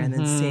together and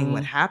then seeing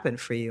what happened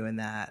for you in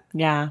that.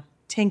 Yeah.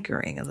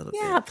 Tinkering a little bit.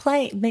 Yeah,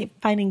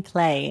 finding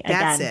play.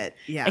 That's again. it.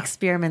 Yeah.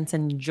 Experiments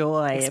and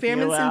joy.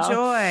 Experiments and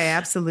joy.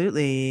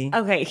 Absolutely.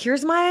 Okay,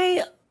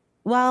 I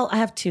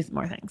have two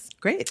more things.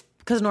 Great.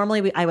 Because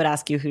normally I would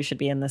ask you who should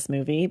be in this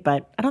movie,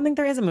 but I don't think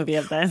there is a movie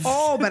of this.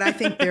 Oh, but I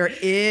think there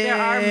is. There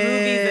are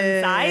movies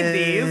inside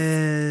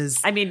these.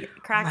 I mean,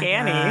 Crack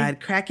Annie.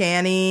 God, Crack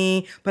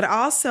Annie. But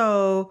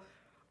also,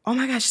 oh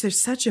my gosh,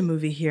 there's such a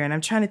movie here, and I'm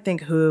trying to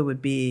think who it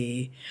would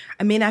be.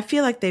 I mean, I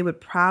feel like they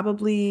would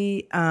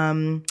probably...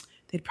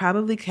 they'd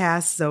probably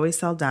cast Zoe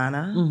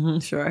Saldana. Mm-hmm,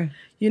 sure.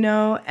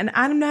 And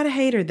I'm not a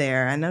hater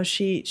there. I know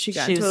she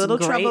got into a little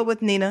trouble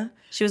with Nina.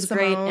 She was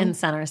Simone. great in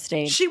Center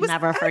Stage. She was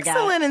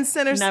excellent in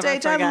Center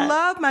Stage. I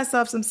love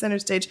myself some Center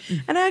Stage.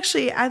 And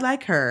actually, I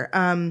like her.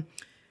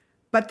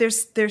 But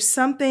there's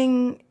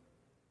something,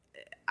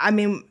 I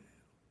mean,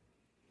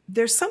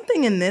 there's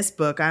something in this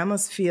book. I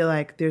almost feel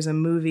like there's a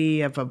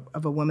movie of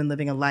a woman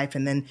living a life,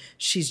 and then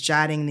she's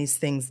jotting these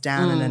things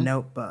down in a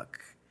notebook,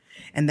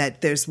 and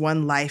that there's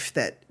one life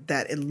that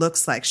it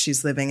looks like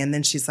she's living, and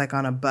then she's like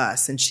on a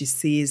bus and she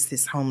sees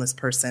this homeless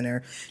person,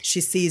 or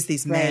she sees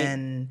these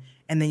men,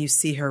 and then you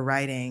see her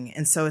writing,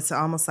 and so it's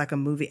almost like a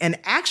movie. And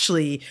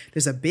actually,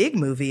 there's a big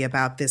movie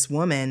about this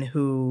woman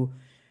who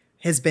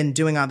has been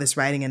doing all this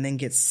writing and then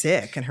gets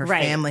sick, and her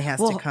family has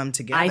to come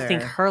together. I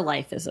think her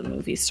life is a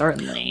movie,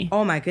 certainly.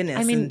 Oh, my goodness.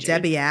 I mean, and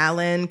Debbie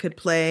Allen could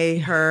play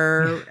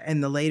her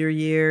in the later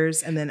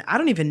years. And then I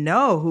don't even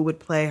know who would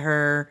play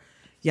her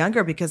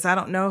younger, because I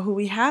don't know who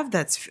we have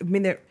that's – I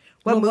mean,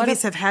 what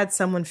movies have had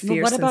someone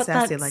fierce and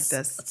sassy like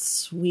this?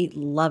 Sweet,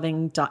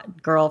 loving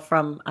girl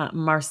from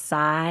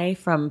Marseille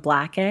from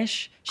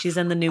Blackish. She's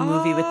in the new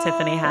movie with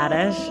Tiffany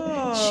Haddish.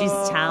 She's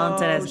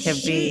talented as can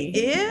be. She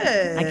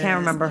is. I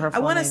can't remember her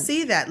full name. I want to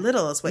see that.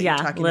 Little is what you're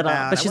talking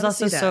about. But she's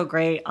also so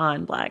great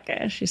on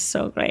Blackish. She's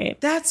so great.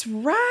 That's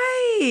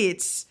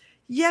right.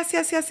 Yes.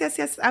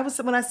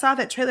 When I saw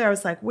that trailer, I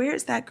was like,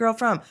 "Where's that girl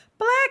from?"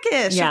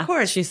 Blackish, of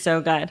course. She's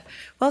so good.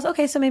 Well,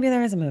 okay, so maybe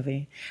there is a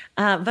movie.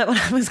 But what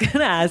I was going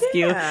to ask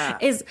you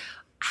is,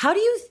 how do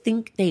you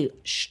think they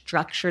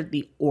structured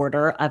the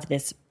order of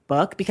this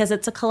book? Because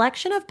it's a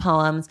collection of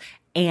poems,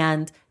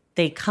 and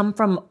they come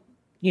from,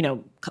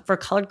 for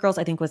Colored Girls,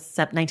 I think was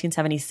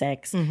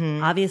 1976.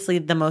 Obviously,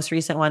 the most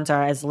recent ones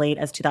are as late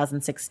as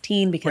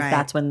 2016, because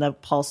that's when the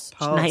Pulse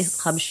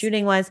nightclub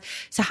shooting was.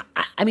 So,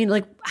 I mean,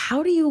 like,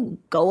 how do you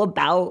go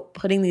about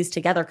putting these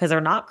together? Because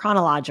they're not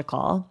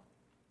chronological.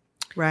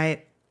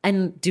 Right.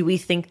 And do we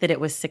think that it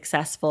was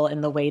successful in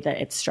the way that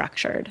it's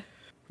structured?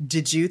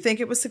 Did you think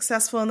it was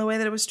successful in the way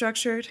that it was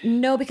structured?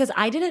 No, because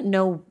I didn't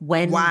know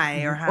when.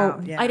 Why or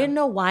how. I didn't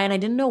know why, and I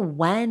didn't know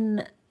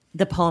when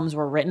the poems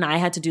were written. I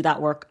had to do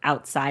that work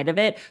outside of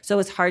it. So it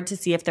was hard to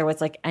see if there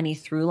was like any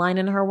through line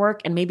in her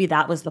work. And maybe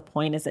that was the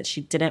point, is that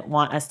she didn't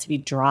want us to be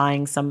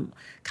drawing some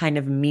kind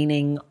of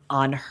meaning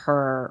on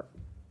her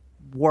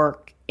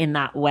work in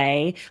that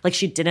way. Like,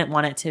 she didn't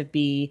want it to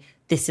be,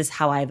 this is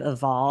how I've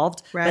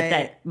evolved, but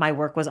that my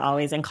work was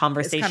always in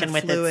conversation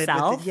with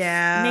itself.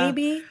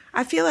 Maybe.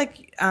 I feel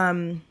like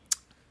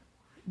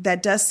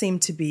that does seem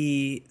to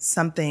be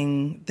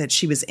something that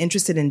she was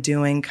interested in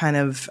doing, kind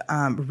of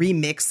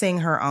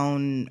remixing her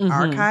own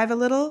archive a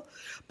little.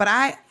 But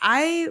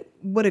I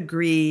would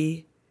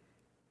agree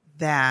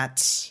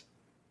that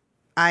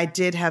I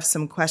did have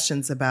some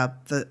questions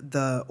about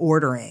the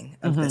ordering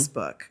of this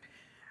book.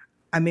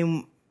 I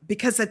mean,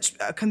 because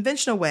a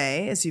conventional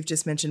way, as you've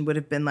just mentioned, would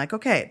have been like,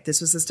 okay,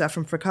 this was the stuff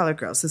from For Colored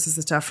Girls. This is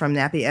the stuff from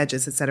Nappy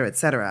Edges, et cetera, et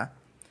cetera.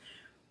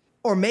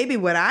 Or maybe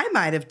what I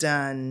might have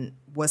done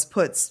was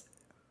put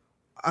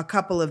a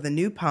couple of the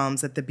new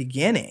poems at the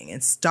beginning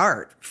and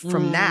start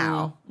from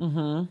now.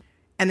 And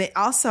it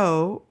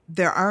also,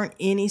 there aren't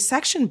any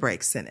section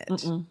breaks in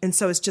it. And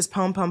so it's just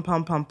poem, poem,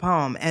 poem, poem,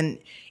 poem. And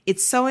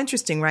it's so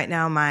interesting. Right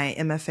now, my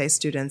MFA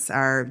students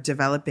are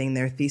developing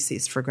their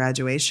theses for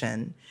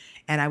graduation.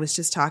 And I was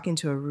just talking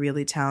to a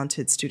really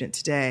talented student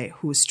today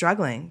who was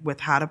struggling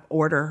with how to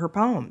order her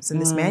poems in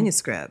this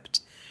manuscript.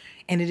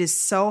 And it is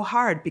so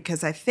hard,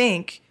 because I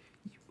think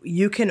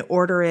you can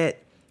order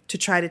it to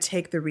try to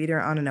take the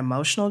reader on an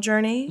emotional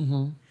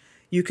journey.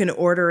 You can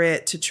order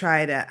it to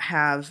try to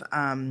have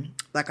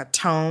like a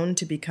tone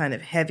to be kind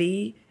of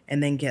heavy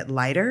and then get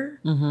lighter,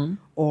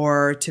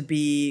 or to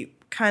be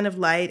kind of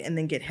light and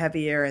then get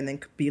heavier and then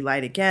be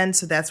light again.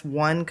 So that's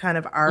one kind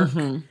of arc.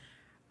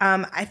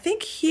 I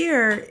think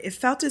here it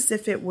felt as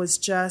if it was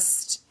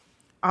just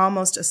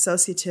almost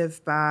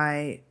associative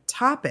by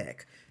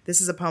topic.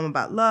 This is a poem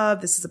about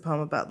love. This is a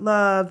poem about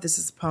love. This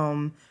is a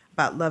poem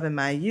about love in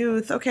my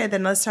youth. Okay,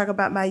 then let's talk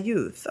about my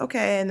youth.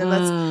 Okay, and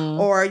then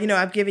or,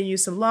 I've given you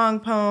some long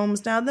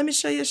poems. Now let me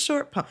show you a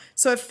short poem.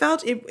 So it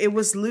felt it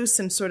was loose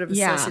and sort of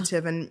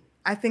associative. And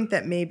I think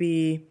that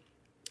maybe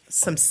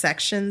some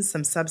sections,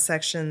 some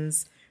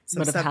subsections,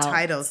 some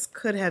subtitles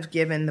could have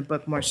given the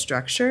book more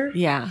structure.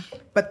 Yeah.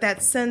 But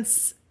that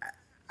sense,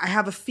 I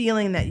have a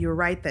feeling that you're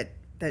right,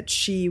 that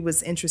she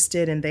was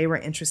interested and they were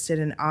interested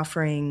in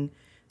offering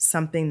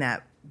something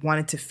that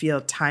wanted to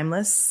feel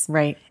timeless.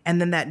 Right. And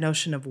then that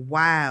notion of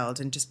wild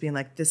and just being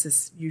like,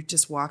 you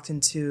just walked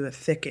into a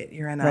thicket.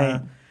 You're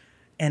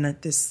in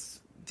this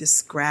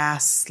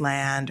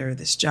grassland or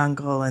this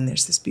jungle, and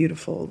there's this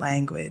beautiful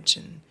language.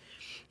 And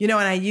and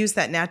I use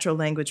that natural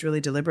language really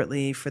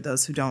deliberately for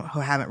those who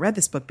haven't read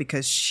this book,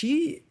 because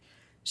she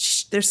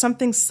there's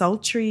something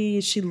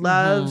sultry. She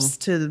loves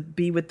to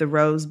be with the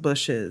rose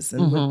bushes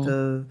and with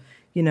the,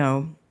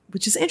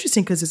 which is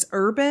interesting because it's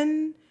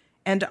urban,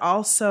 and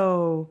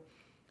also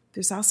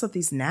there's also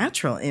these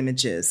natural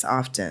images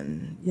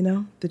often,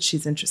 that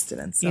she's interested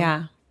in. So.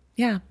 Yeah.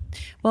 Yeah.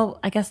 Well,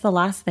 I guess the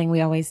last thing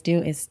we always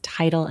do is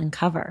title and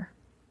cover.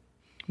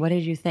 What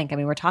did you think? I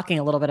mean, we're talking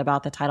a little bit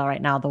about the title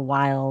right now, the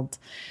wild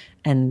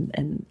and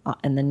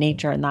the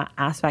nature and that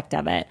aspect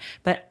of it.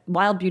 But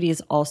Wild Beauty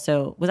is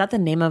also, was that the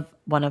name of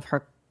one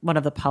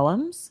of the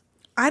poems?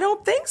 I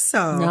don't think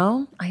so.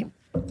 No?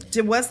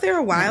 Was there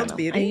a Wild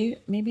Beauty?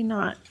 Maybe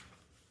not.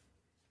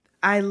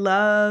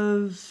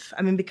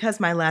 because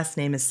my last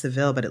name is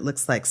Seville, but it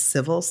looks like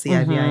civil,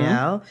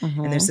 Civil,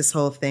 and there's this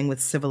whole thing with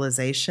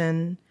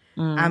civilization.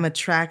 I'm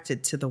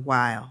attracted to the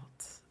wild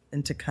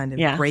and to kind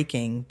of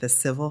breaking the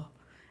civil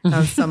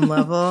on some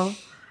level.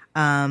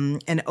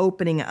 And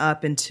opening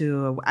up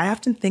I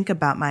often think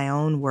about my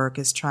own work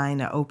as trying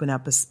to open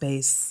up a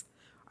space.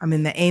 I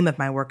mean, the aim of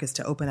my work is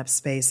to open up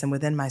space and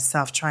within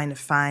myself trying to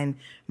find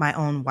my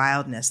own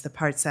wildness, the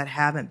parts that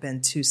haven't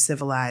been too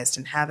civilized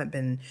and haven't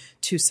been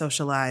too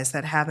socialized,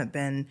 that haven't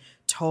been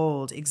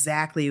told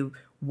exactly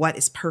what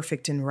is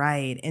perfect and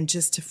right. And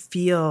just to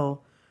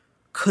feel,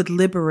 could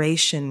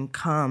liberation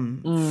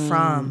come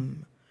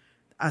from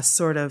a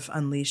sort of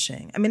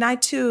unleashing? I mean, I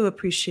too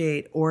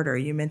appreciate order.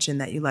 You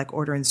mentioned that you like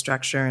order and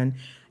structure, and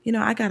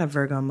I got a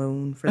Virgo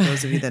moon, for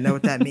those of you that know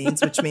what that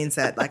means, which means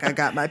that like I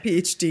got my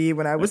PhD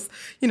when I was,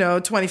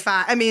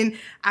 25. I mean,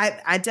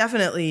 I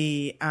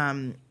definitely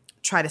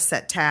try to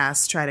set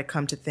tasks, try to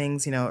come to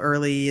things,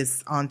 early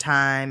is on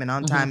time and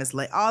on time is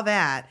late, all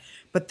that.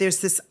 But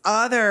there's this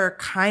other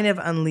kind of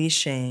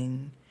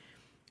unleashing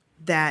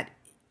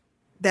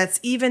that's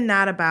even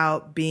not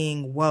about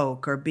being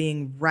woke or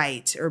being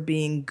right or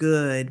being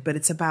good, but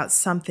it's about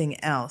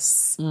something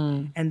else.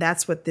 And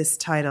that's what this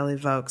title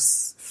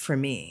evokes for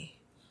me,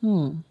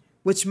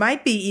 which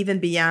might be even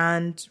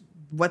beyond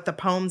what the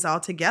poems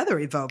altogether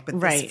evoke.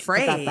 But this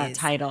phrase, that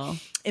title.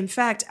 In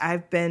fact,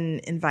 I've been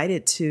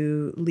invited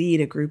to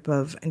lead a group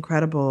of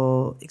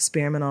incredible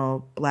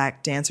experimental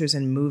Black dancers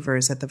and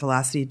movers at the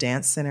Velocity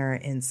Dance Center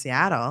in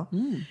Seattle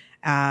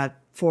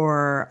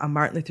for a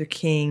Martin Luther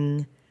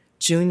King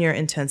Jr.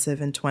 intensive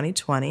in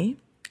 2020.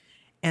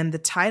 And the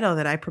title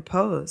that I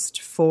proposed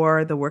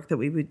for the work that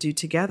we would do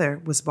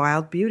together was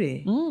Wild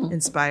Beauty,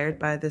 inspired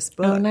by this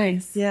book. Oh,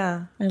 nice.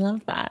 Yeah. I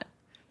love that.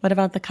 What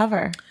about the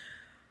cover?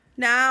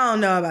 Now, I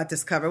don't know about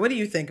this cover. What do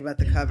you think about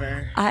the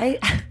cover?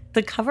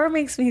 The cover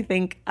makes me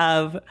think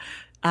of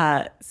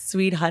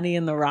Sweet Honey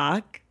in the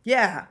Rock.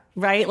 Yeah.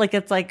 Right? Like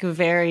it's like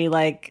very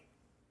like,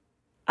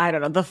 I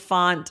don't know, the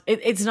font.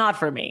 It's not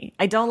for me.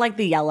 I don't like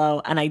the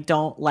yellow and I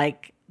don't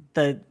like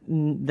the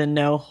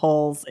no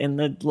holes in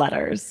the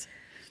letters.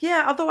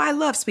 Yeah, although I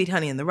love Sweet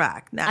Honey in the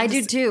Rock. Now, I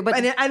do too, but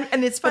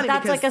and it's funny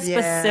but that's because, like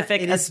a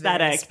specific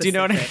aesthetic. Do you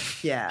know what I mean?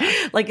 Yeah,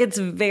 like it's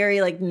very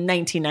like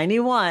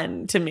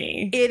 1991 to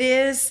me. It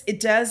is.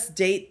 It does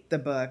date the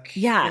book,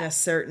 in a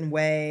certain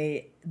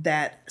way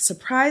that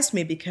surprised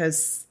me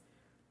because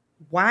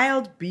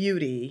Wild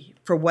Beauty,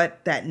 for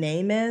what that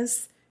name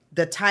is,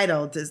 the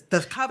title does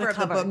the cover of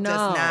the book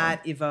does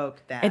not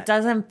evoke that. It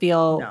doesn't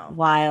feel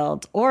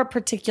wild or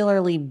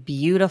particularly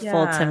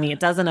beautiful to me. It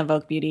doesn't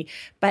evoke beauty.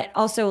 But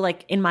also,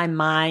 like in my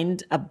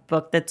mind, a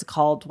book that's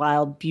called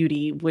Wild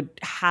Beauty would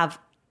have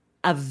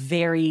a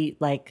very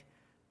like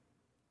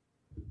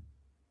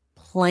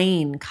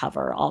plain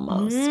cover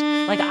almost.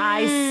 Like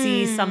I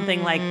see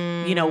something like,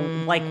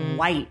 like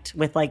white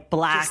with like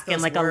black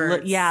and like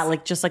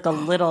just like a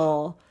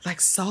little. Like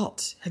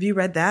Salt. Have you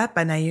read that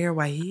by Nair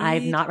Waheed?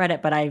 I've not read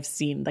it, but I've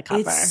seen the cover.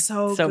 It's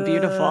so good.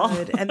 Beautiful.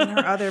 And then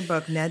her other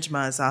book,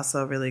 Nejma, is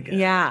also really good.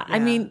 Yeah. I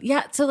mean,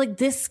 so like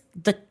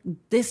the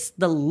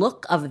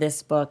look of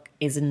this book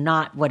is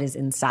not what is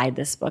inside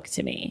this book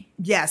to me.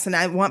 Yes. And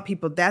I want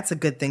people, that's a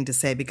good thing to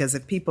say, because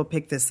if people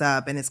pick this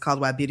up and it's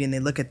called Wild Beauty and they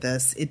look at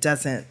this, it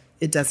doesn't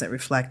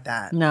reflect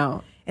that.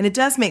 No. And it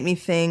does make me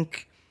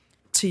think,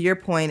 to your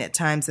point at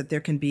times, that there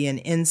can be an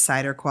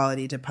insider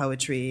quality to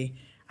poetry.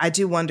 I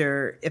do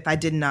wonder if I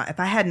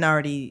hadn't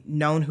already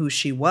known who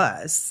she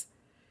was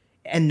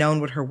and known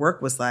what her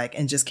work was like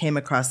and just came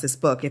across this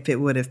book, if it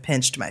would have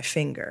pinched my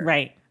finger.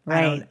 Right.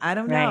 I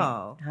don't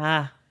know.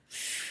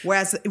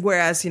 Whereas,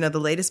 the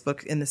latest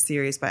book in the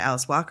series by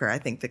Alice Walker, I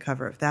think the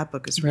cover of that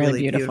book is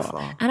really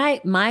beautiful. And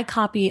my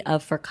copy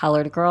of For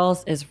Colored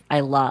Girls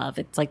I love.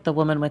 It's like the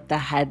woman with the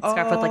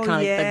headscarf with like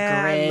kind of like the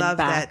grid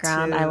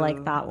background. I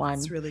like that one.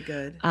 It's really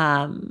good.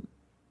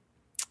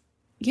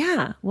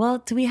 Yeah. Well,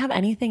 do we have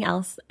anything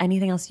else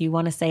you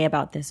want to say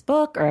about this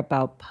book or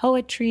about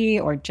poetry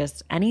or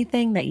just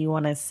anything that you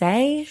want to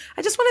say?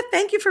 I just want to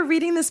thank you for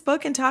reading this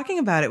book and talking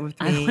about it with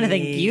me. I want to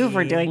thank you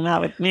for doing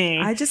that with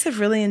me. I just have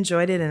really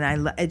enjoyed it.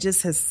 And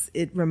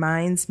it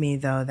reminds me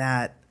though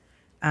that,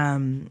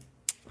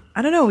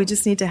 I don't know, we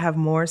just need to have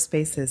more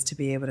spaces to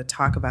be able to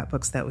talk about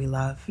books that we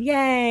love.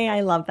 Yay.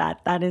 I love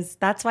that.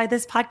 That's why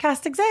this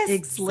podcast exists.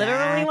 Exactly.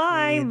 Literally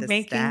why.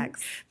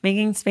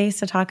 Making space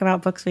to talk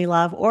about books we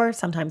love or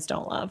sometimes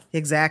don't love.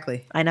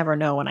 Exactly. I never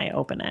know when I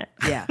open it.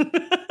 Yeah.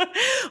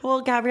 Well,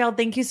 Gabrielle,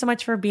 thank you so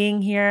much for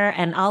being here.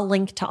 And I'll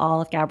link to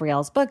all of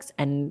Gabrielle's books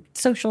and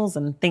socials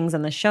and things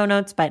in the show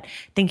notes. But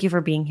thank you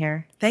for being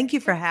here. Thank you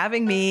for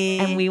having me.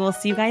 And we will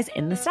see you guys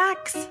in the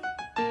stacks.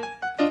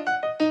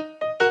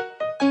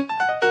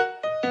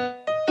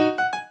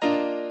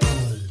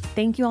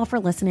 Thank you all for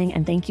listening,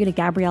 and thank you to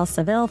Gabrielle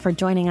Seville for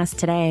joining us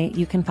today.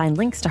 You can find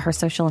links to her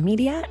social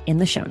media in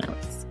the show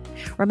notes.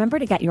 Remember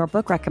to get your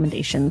book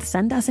recommendations.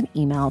 Send us an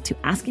email to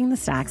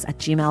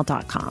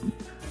askingthestacks@gmail.com.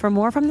 For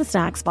more from The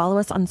Stacks, follow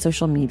us on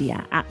social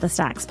media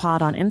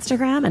 @TheStacksPod on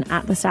Instagram and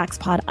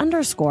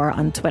 @TheStacksPod_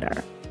 on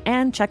Twitter.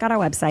 And check out our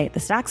website,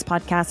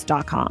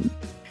 thestackspodcast.com.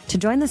 To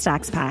join the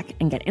Stacks Pack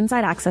and get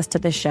inside access to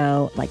this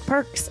show, like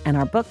perks and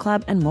our book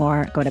club and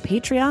more, go to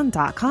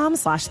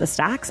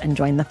patreon.com/thestacks and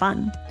join the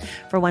fun.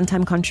 For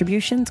one-time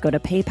contributions, go to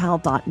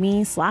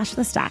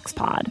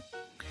paypal.me/thestackspod.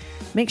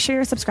 Make sure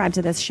you're subscribed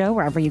to this show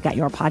wherever you get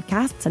your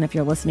podcasts. And if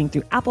you're listening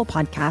through Apple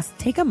Podcasts,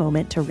 take a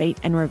moment to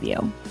rate and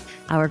review.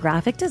 Our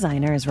graphic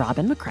designer is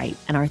Robin McCrite,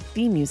 and our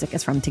theme music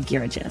is from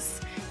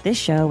Tegirigis. This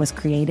show was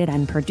created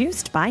and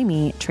produced by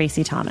me,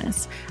 Tracy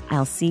Thomas.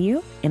 I'll see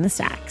you in the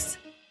Stacks.